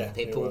 And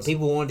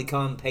people wanted to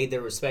come, pay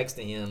their respects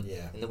to him,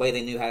 and the way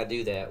they knew how to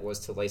do that was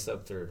to lace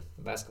up their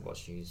basketball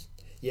shoes.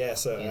 Yeah,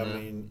 so,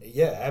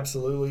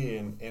 absolutely,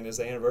 and as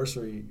the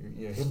anniversary,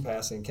 him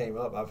passing came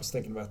up, I was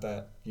thinking about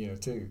that,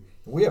 too.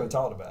 We haven't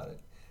talked about it.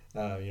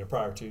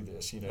 Prior to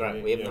this,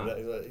 right? We have not.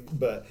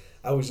 But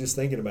I was just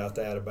thinking about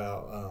that,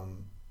 about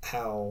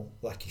how,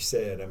 like you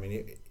said, I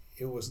mean,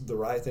 it was the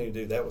right thing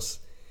to do.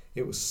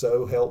 It was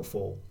so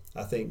helpful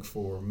I think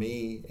for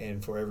me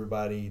and for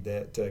everybody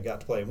that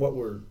got to play, and what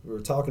we're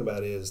talking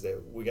about is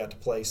that we got to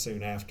play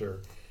soon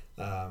after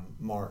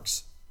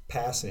Mark's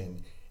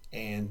passing,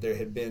 and there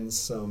had been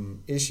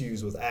some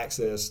issues with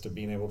access to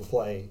being able to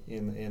play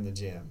in the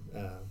gym.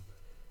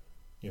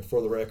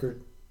 For the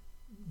record,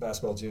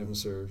 basketball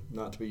gyms are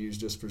not to be used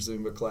just for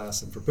Zumba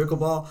class and for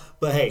pickleball,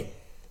 but hey,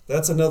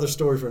 that's another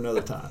story for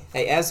another time.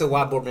 Hey, as a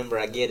Y board member,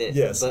 I get it.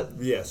 Yes, but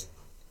yes.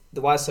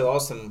 The Y's so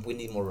awesome. We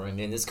need more room,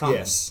 and it's coming.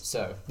 Yes,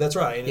 so that's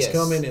right, and it's yes.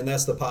 coming, and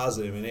that's the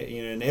positive. And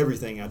in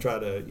everything, I try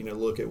to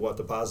look at what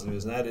the positive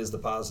is, and that is the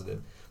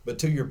positive. But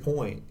to your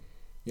point,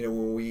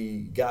 when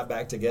we got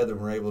back together,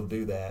 we were able to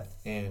do that,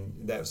 and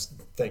that's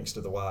thanks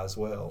to the Y as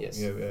well. Yes.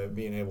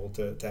 Being able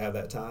to have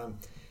that time,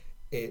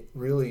 it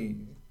really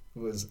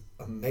was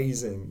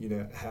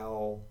amazing.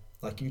 How,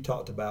 like you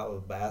talked about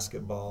with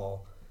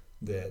basketball,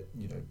 that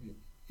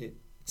it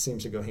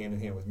seems to go hand in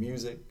hand with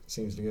music,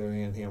 seems to go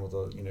hand in hand with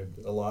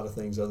a lot of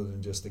things other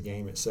than just the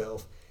game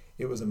itself.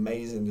 It was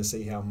amazing to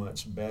see how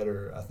much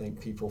better I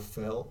think people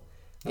felt.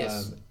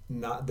 Yes.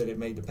 Not that it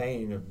made the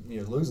pain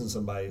of losing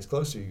somebody as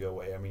close to you go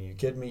away. I mean, you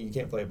kidding me? You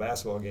can't play a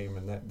basketball game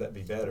and that'd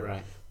be better.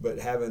 Right. But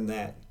having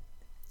that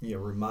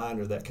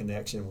reminder, that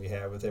connection we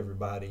have with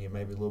everybody, and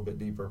maybe a little bit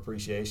deeper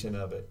appreciation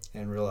of it,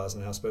 and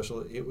realizing how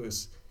special it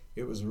was.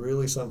 It was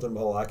really something.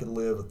 Well, I could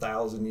live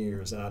 1,000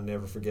 years, and I'd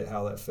never forget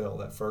how that felt.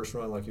 That first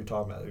run, like you're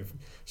talking about,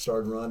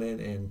 started running,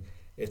 and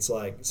it's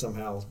like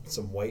somehow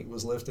some weight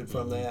was lifted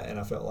from that, and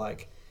I felt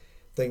like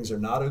things are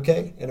not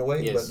okay in a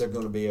way, yes. but they're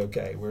going to be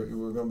okay. We're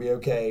going to be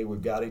okay.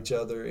 We've got each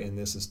other, and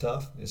this is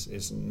tough.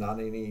 It's not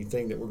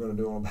anything that we're going to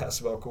do on a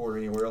basketball court or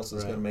anywhere else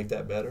that's going to make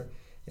that better.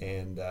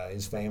 And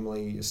his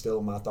family is still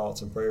in my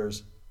thoughts and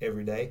prayers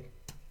every day.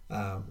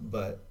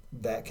 But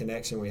that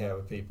connection we have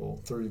with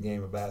people through the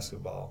game of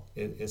basketball,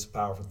 it's a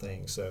powerful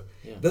thing. So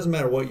it doesn't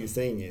matter what your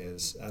thing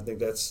is. I think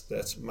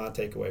that's my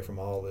takeaway from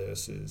all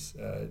this is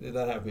it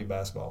doesn't have to be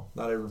basketball.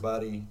 Not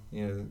everybody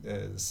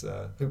is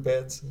hoop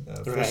heads,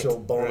 official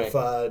bona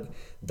fide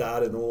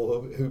dyed in the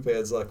wool hoop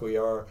heads like we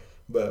are.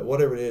 But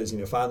whatever it is,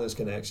 find those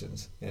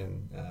connections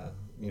and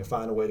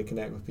find a way to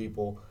connect with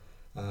people.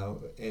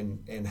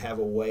 And have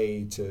a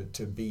way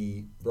to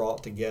be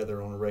brought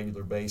together on a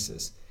regular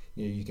basis.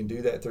 You can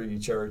do that through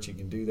your church. You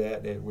can do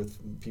that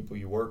with people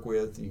you work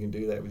with. You can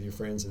do that with your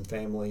friends and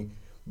family.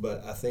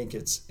 But I think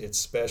it's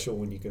special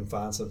when you can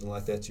find something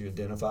like that you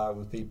identify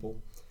with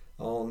people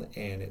on,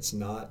 and it's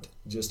not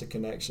just a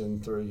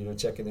connection through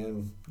checking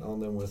in on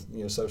them with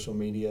social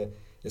media.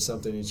 It's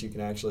something that you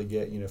can actually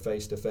get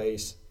face to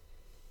face.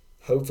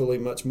 Hopefully,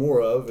 much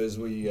more of as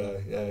we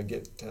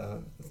get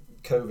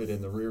COVID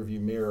in the rearview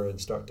mirror and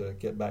start to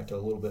get back to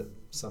a little bit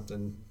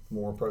something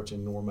more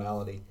approaching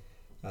normality.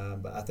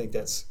 But I think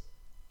that's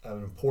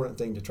an important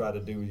thing to try to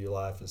do with your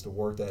life is to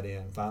work that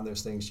in, find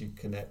those things you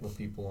connect with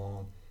people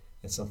on.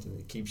 It's something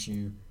that keeps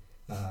you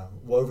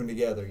woven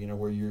together,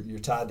 where you're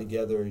tied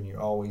together and you're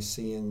always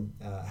seeing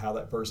how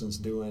that person's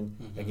doing.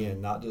 Mm-hmm.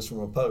 Again, not just from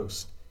a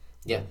post.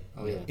 Yeah.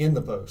 Oh, yeah. In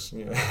the post,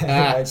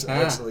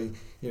 actually,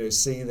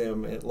 see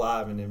them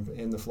live and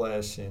in the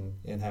flesh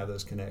and have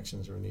those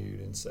connections renewed.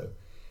 And so,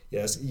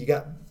 yes, you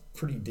got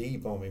pretty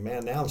deep on me,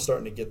 man. Now I'm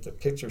starting to get the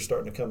picture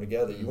starting to come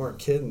together. You weren't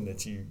kidding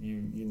that you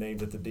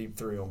named it the Deep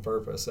Three on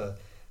purpose.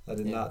 I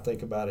did not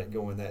think about it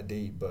going that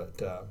deep,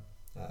 but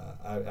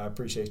I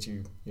appreciate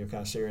you kind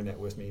of sharing that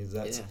with me.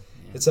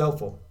 It's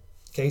helpful.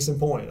 Case in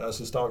point, I was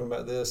just talking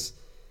about this.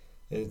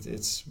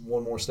 It's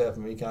one more step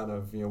in me kind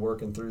of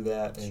working through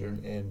that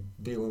and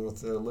dealing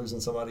with losing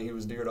somebody who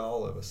was dear to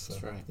all of us. So,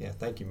 that's right. Yeah,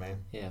 thank you, man.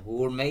 Yeah,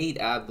 well,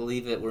 I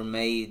believe that we're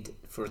made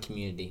for a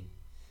community.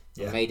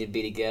 We're made to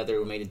be together.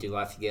 We're made to do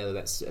life together.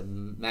 That's a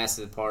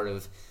massive part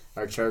of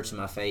our church and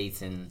my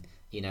faith. And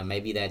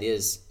maybe that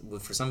is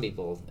for some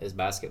people is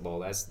basketball.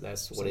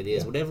 That's what it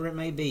is. Whatever it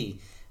may be,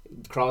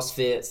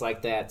 CrossFit's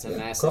like that. It's a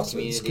massive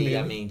community.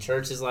 I mean,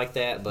 church is like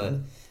that. But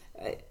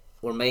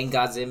we're made in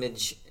God's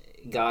image.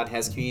 God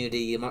has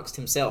community amongst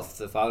Himself,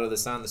 the Father, the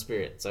Son, the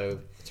Spirit. So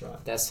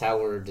that's how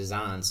we're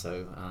designed.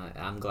 So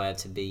I'm glad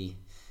to be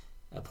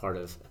a part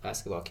of a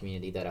basketball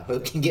community that I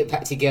hope can get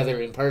back together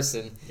in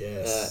person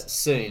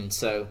soon.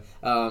 So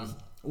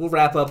we'll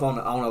wrap up on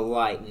a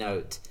light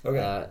note.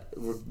 Okay.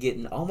 We're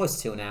getting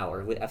almost to an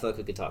hour. I feel like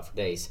we could talk for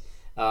days.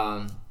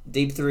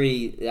 Deep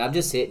Three, I'm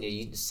just hitting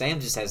you. Sam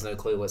just has no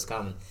clue what's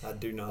coming. I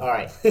do not. All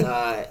right.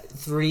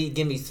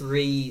 Give me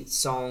 3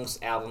 songs,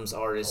 albums,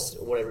 artists,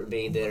 whatever it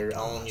be, that are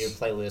on your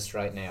playlist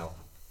right now.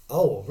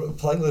 Oh,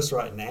 playlist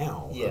right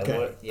now? Yeah.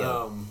 Okay.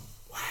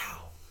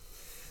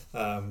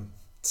 Wow.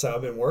 So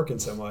I've been working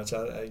so much,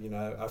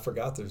 I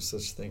forgot there's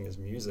such a thing as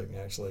music and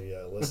actually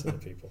listening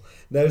to people.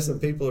 No, some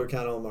people are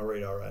kind of on my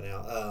radar right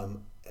now.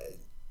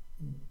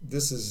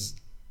 This is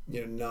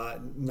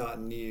not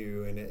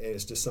new, and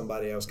it's just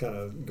somebody I was kind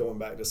of going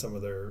back to some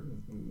of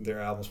their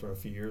albums from a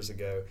few years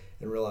ago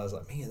and realized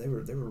like, man, they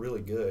were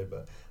really good.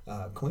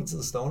 But Queens of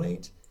the Stone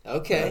Age,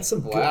 that's some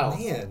good,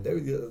 man. They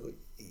were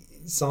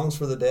Songs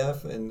for the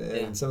Deaf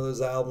and some of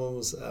those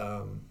albums,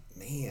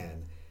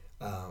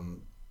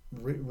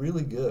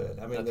 really good.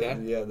 I mean,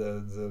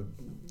 the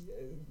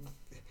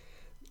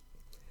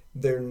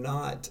they're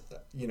not,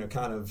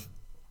 kind of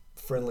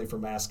friendly for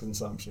mass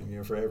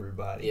consumption, for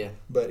everybody. Yeah.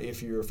 But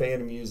if you're a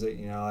fan of music,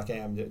 like I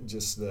am,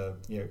 just the,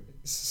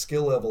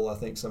 skill level, I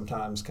think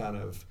sometimes kind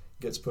of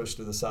gets pushed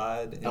to the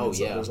side. And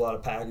there's a lot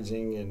of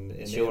packaging and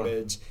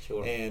image.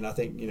 Sure. And I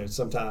think,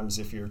 sometimes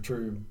if you're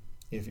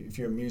if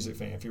you're a music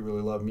fan, if you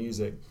really love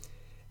music,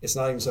 it's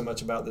not even so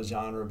much about the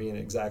genre being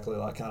exactly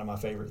like kind of my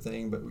favorite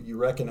thing, but you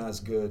recognize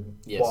good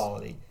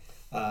quality.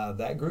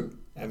 That group,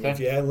 if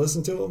you hadn't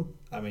listened to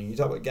them, you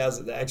talk about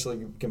guys that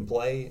actually can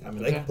play.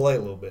 They can play a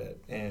little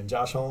bit. And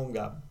Josh Holm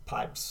got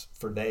pipes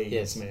for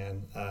days,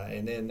 man.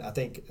 And then I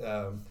think,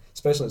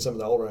 especially in some of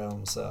the older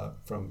albums,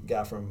 from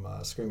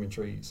Screaming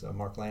Trees,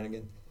 Mark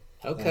Lanigan.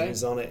 Okay.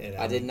 He's on it. And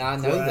I did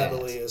not know that.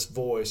 Graveliest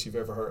voice you've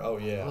ever heard. Oh,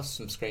 yeah. Oh,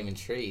 some Screaming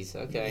Trees.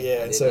 Okay.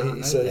 Yeah,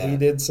 he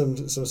did some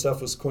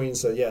stuff with Queen.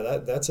 So, yeah,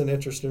 that's an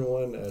interesting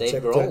one.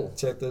 Dave Grohl.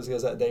 Check those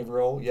guys out. Dave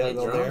Grohl. Yeah, on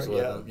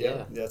there.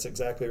 Yeah. That's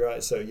exactly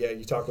right. So, yeah,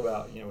 you talk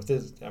about, with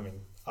his,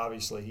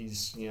 obviously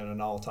he's,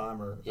 an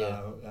all-timer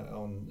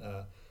on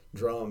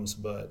drums.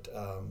 But,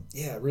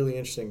 really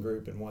interesting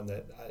group and one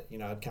that,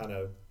 I'd kind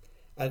of,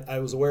 I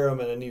was aware of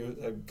them, and I knew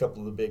a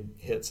couple of the big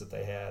hits that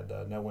they had.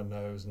 No One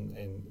Knows,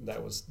 and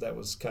that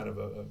was kind of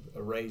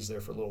a rage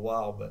there for a little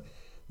while, but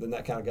then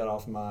that kind of got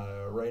off my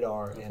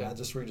radar, and I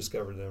just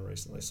rediscovered them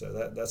recently.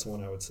 So that's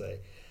one I would say.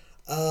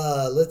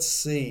 Let's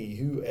see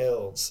who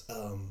else.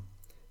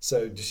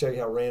 So to show you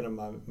how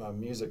random my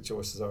music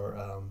choices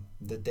are,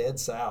 the Dead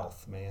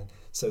South, man.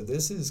 So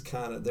this is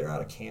they're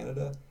out of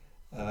Canada.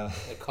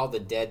 They're called the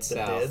Dead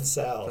South. The Dead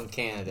South from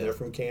Canada. They're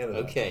from Canada.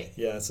 Okay.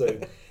 Yeah.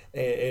 So.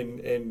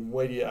 And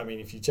wait do you,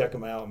 if you check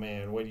them out,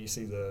 man, wait do you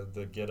see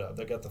the get up.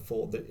 They got the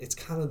full, it's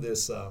kind of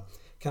this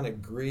kind of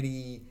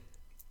gritty,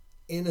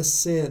 in a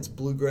sense,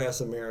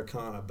 bluegrass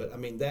Americana. But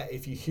that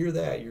if you hear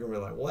that, you're gonna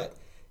be like, what?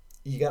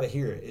 You got to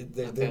hear it.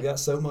 They've got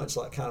so much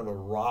like kind of a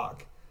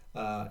rock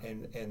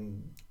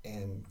and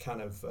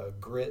kind of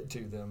grit to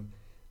them,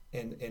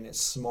 and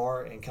it's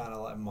smart and kind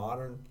of like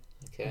modern.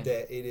 Okay.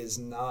 That it is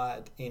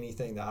not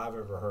anything that I've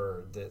ever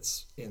heard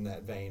that's in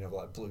that vein of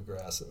like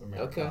bluegrass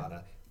Americana.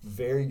 Okay.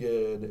 Very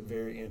good,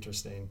 very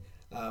interesting.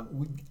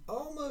 We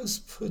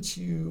almost put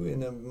you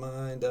in the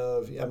mind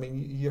of,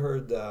 you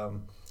heard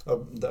the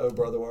Oh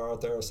Brother Where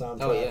Art Thou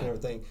soundtrack and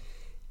everything.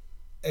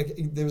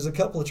 There was a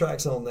couple of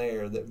tracks on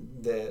there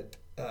that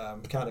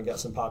kind of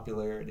got some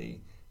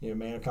popularity,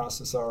 Man of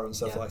Constant Sorrow and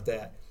stuff like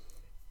that.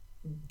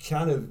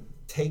 Kind of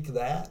take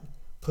that,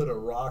 put a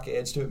rock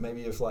edge to it,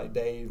 maybe if like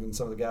Dave and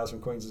some of the guys from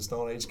Queens of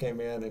Stone Age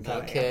came in and kind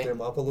of amped them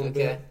up a little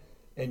bit.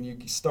 And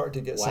you start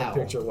to get some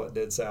picture of what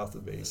Dead South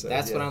would be. So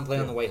that's what I'm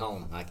playing on the way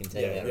home. I can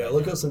tell you that. Yeah,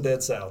 look up some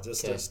Dead South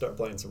just to start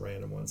playing some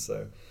random ones.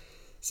 So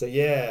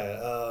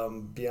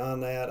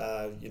beyond that,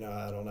 I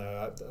don't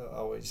know. I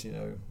always,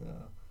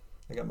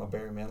 I got my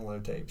Barry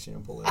Manilow tapes.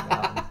 Pull them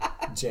out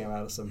and jam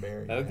out of some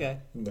Barry. Okay.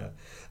 No,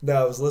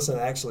 I was listening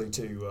actually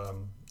to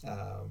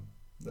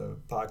the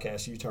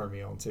podcast you turned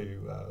me on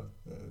to,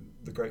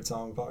 the Great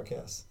Song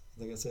podcast. I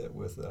think that's it.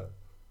 With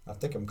I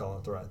think I'm calling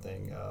it the right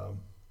thing.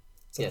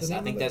 Yes, I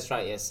think that's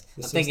right. Yes,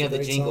 I'm thinking of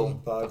the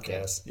jingle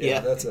podcast. Okay. Yeah,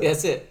 that's it.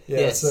 That's it. Yeah,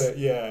 yes. So,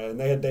 and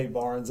they had Dave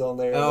Barnes on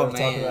there. Oh, they were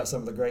talking about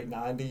some of the great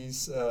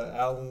 '90s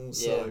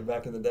albums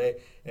back in the day,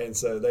 and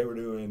so they were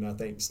doing, I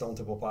think, Stone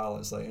Temple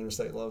Pilots, like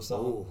Interstate Love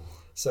Song. Ooh.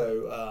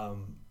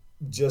 So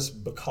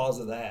just because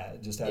of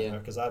that, just having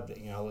because I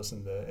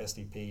listened to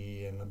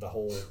SDP and the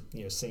whole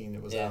scene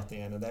that was out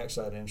then, and they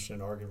actually had an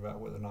interesting argument about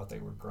whether or not they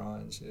were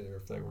grunge or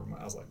if they were.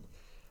 I was like,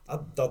 I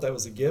thought that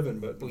was a given,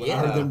 but when I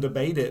heard them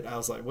debate it, I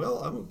was like, well,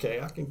 I'm okay.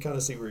 I can kind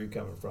of see where you're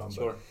coming from.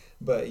 Sure.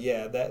 But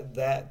yeah,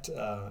 that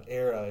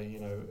era,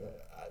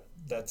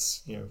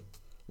 that's,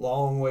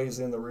 long ways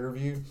in the rear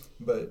view.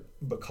 But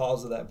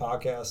because of that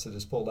podcast, it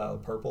just pulled out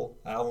the Purple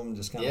album,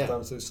 just kind of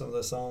thumbs through some of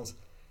those songs.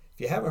 If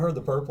you haven't heard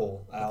the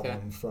Purple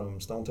album from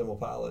Stone Temple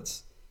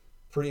Pilots,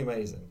 pretty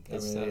amazing.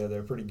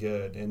 They're pretty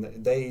good.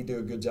 And they do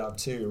a good job,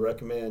 too.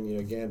 Recommend,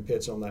 again,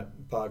 pitch on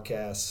that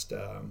podcast,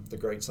 the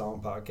Great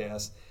Song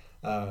podcast.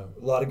 A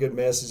lot of good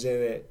message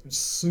in it.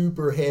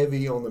 Super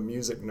heavy on the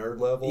music nerd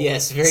level.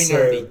 Yes, very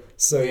nerdy.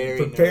 So very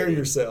prepare nerdy.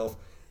 Yourself.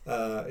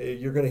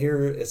 You're going to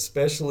hear,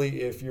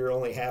 especially if you're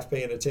only half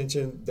paying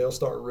attention, they'll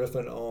start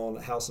riffing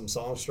on how some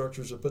song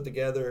structures are put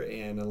together.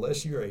 And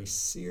unless you're a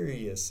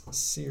serious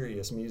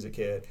music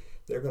head,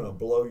 they're going to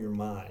blow your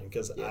mind.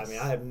 Because, I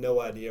have no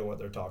idea what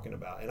they're talking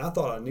about. And I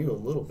thought I knew a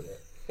little bit.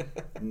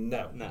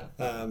 No.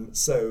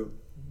 So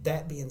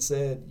that being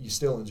said, you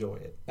still enjoy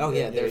it. Oh,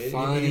 yeah, they're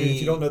funny. Even if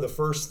you don't know the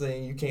first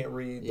thing, you can't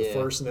read the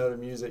first note of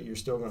music, you're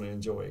still going to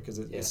enjoy it because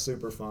it's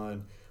super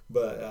fun.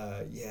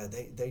 But,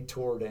 they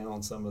tore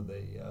down some of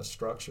the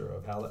structure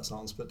of how that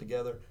song's put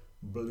together.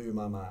 Blew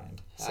my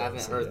mind. I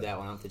haven't heard that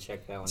one. I'll have to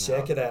check that one out.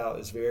 Check it out.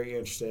 It's very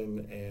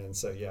interesting. And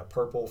so,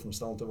 Purple from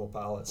Stone Temple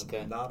Pilots.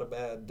 Okay. Not a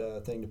bad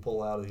thing to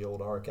pull out of the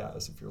old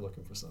archives if you're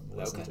looking for something to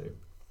listen to.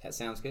 That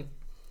sounds good.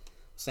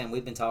 Sam,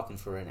 we've been talking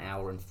for an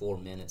hour and 4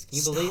 minutes. Can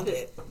you believe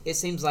it? It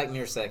seems like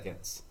mere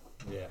seconds.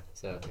 Yeah.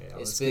 So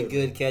it's been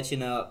good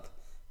catching up,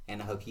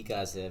 and I hope you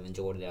guys have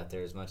enjoyed it out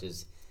there as much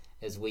as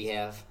as we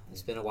have.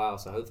 It's been a while,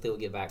 so hopefully we'll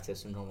get back to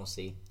some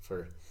normalcy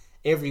for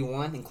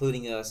everyone,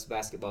 including us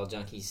basketball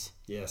junkies.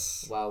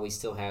 Yes. While we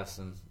still have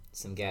some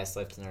gas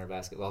left in our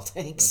basketball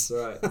tanks.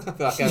 That's right. I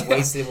feel like I've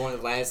wasted one of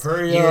the last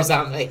Hurry years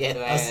up. I may have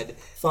had.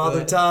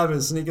 Father Time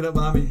is sneaking up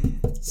behind me,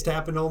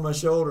 tapping on my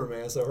shoulder,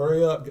 man. So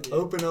hurry up,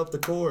 open up the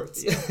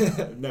courts.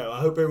 Yeah. No, I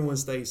hope everyone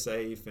stays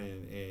safe,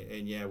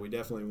 and yeah, we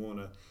definitely want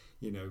to,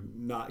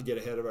 not get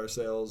ahead of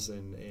ourselves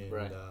and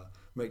right.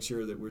 Make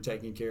sure that we're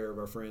taking care of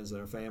our friends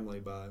and our family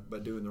by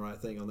doing the right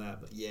thing on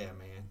that. But yeah,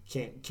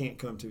 man, can't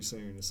come too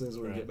soon. As soon as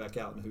we right. get back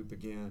out and hoop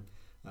again,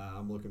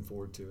 I'm looking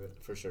forward to it.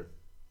 For sure.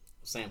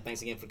 Sam,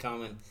 thanks again for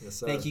coming. Yes,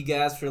 sir. Thank you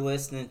guys for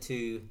listening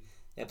to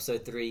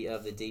episode 3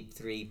 of the Deep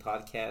 3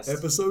 podcast.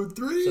 Episode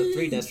 3. Episode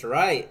 3, that's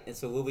right. And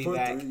so we'll be For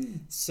back 3.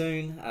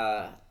 soon.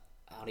 I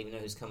don't even know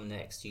who's coming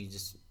next. You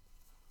just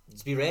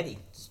be ready.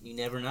 You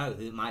never know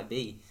who it might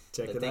be.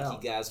 Check it out. Thank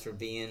you guys for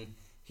being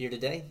here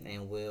today,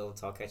 and we'll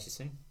talk at you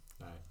soon.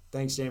 All right.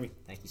 Thanks, Jamie.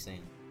 Thank you,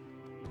 Sam.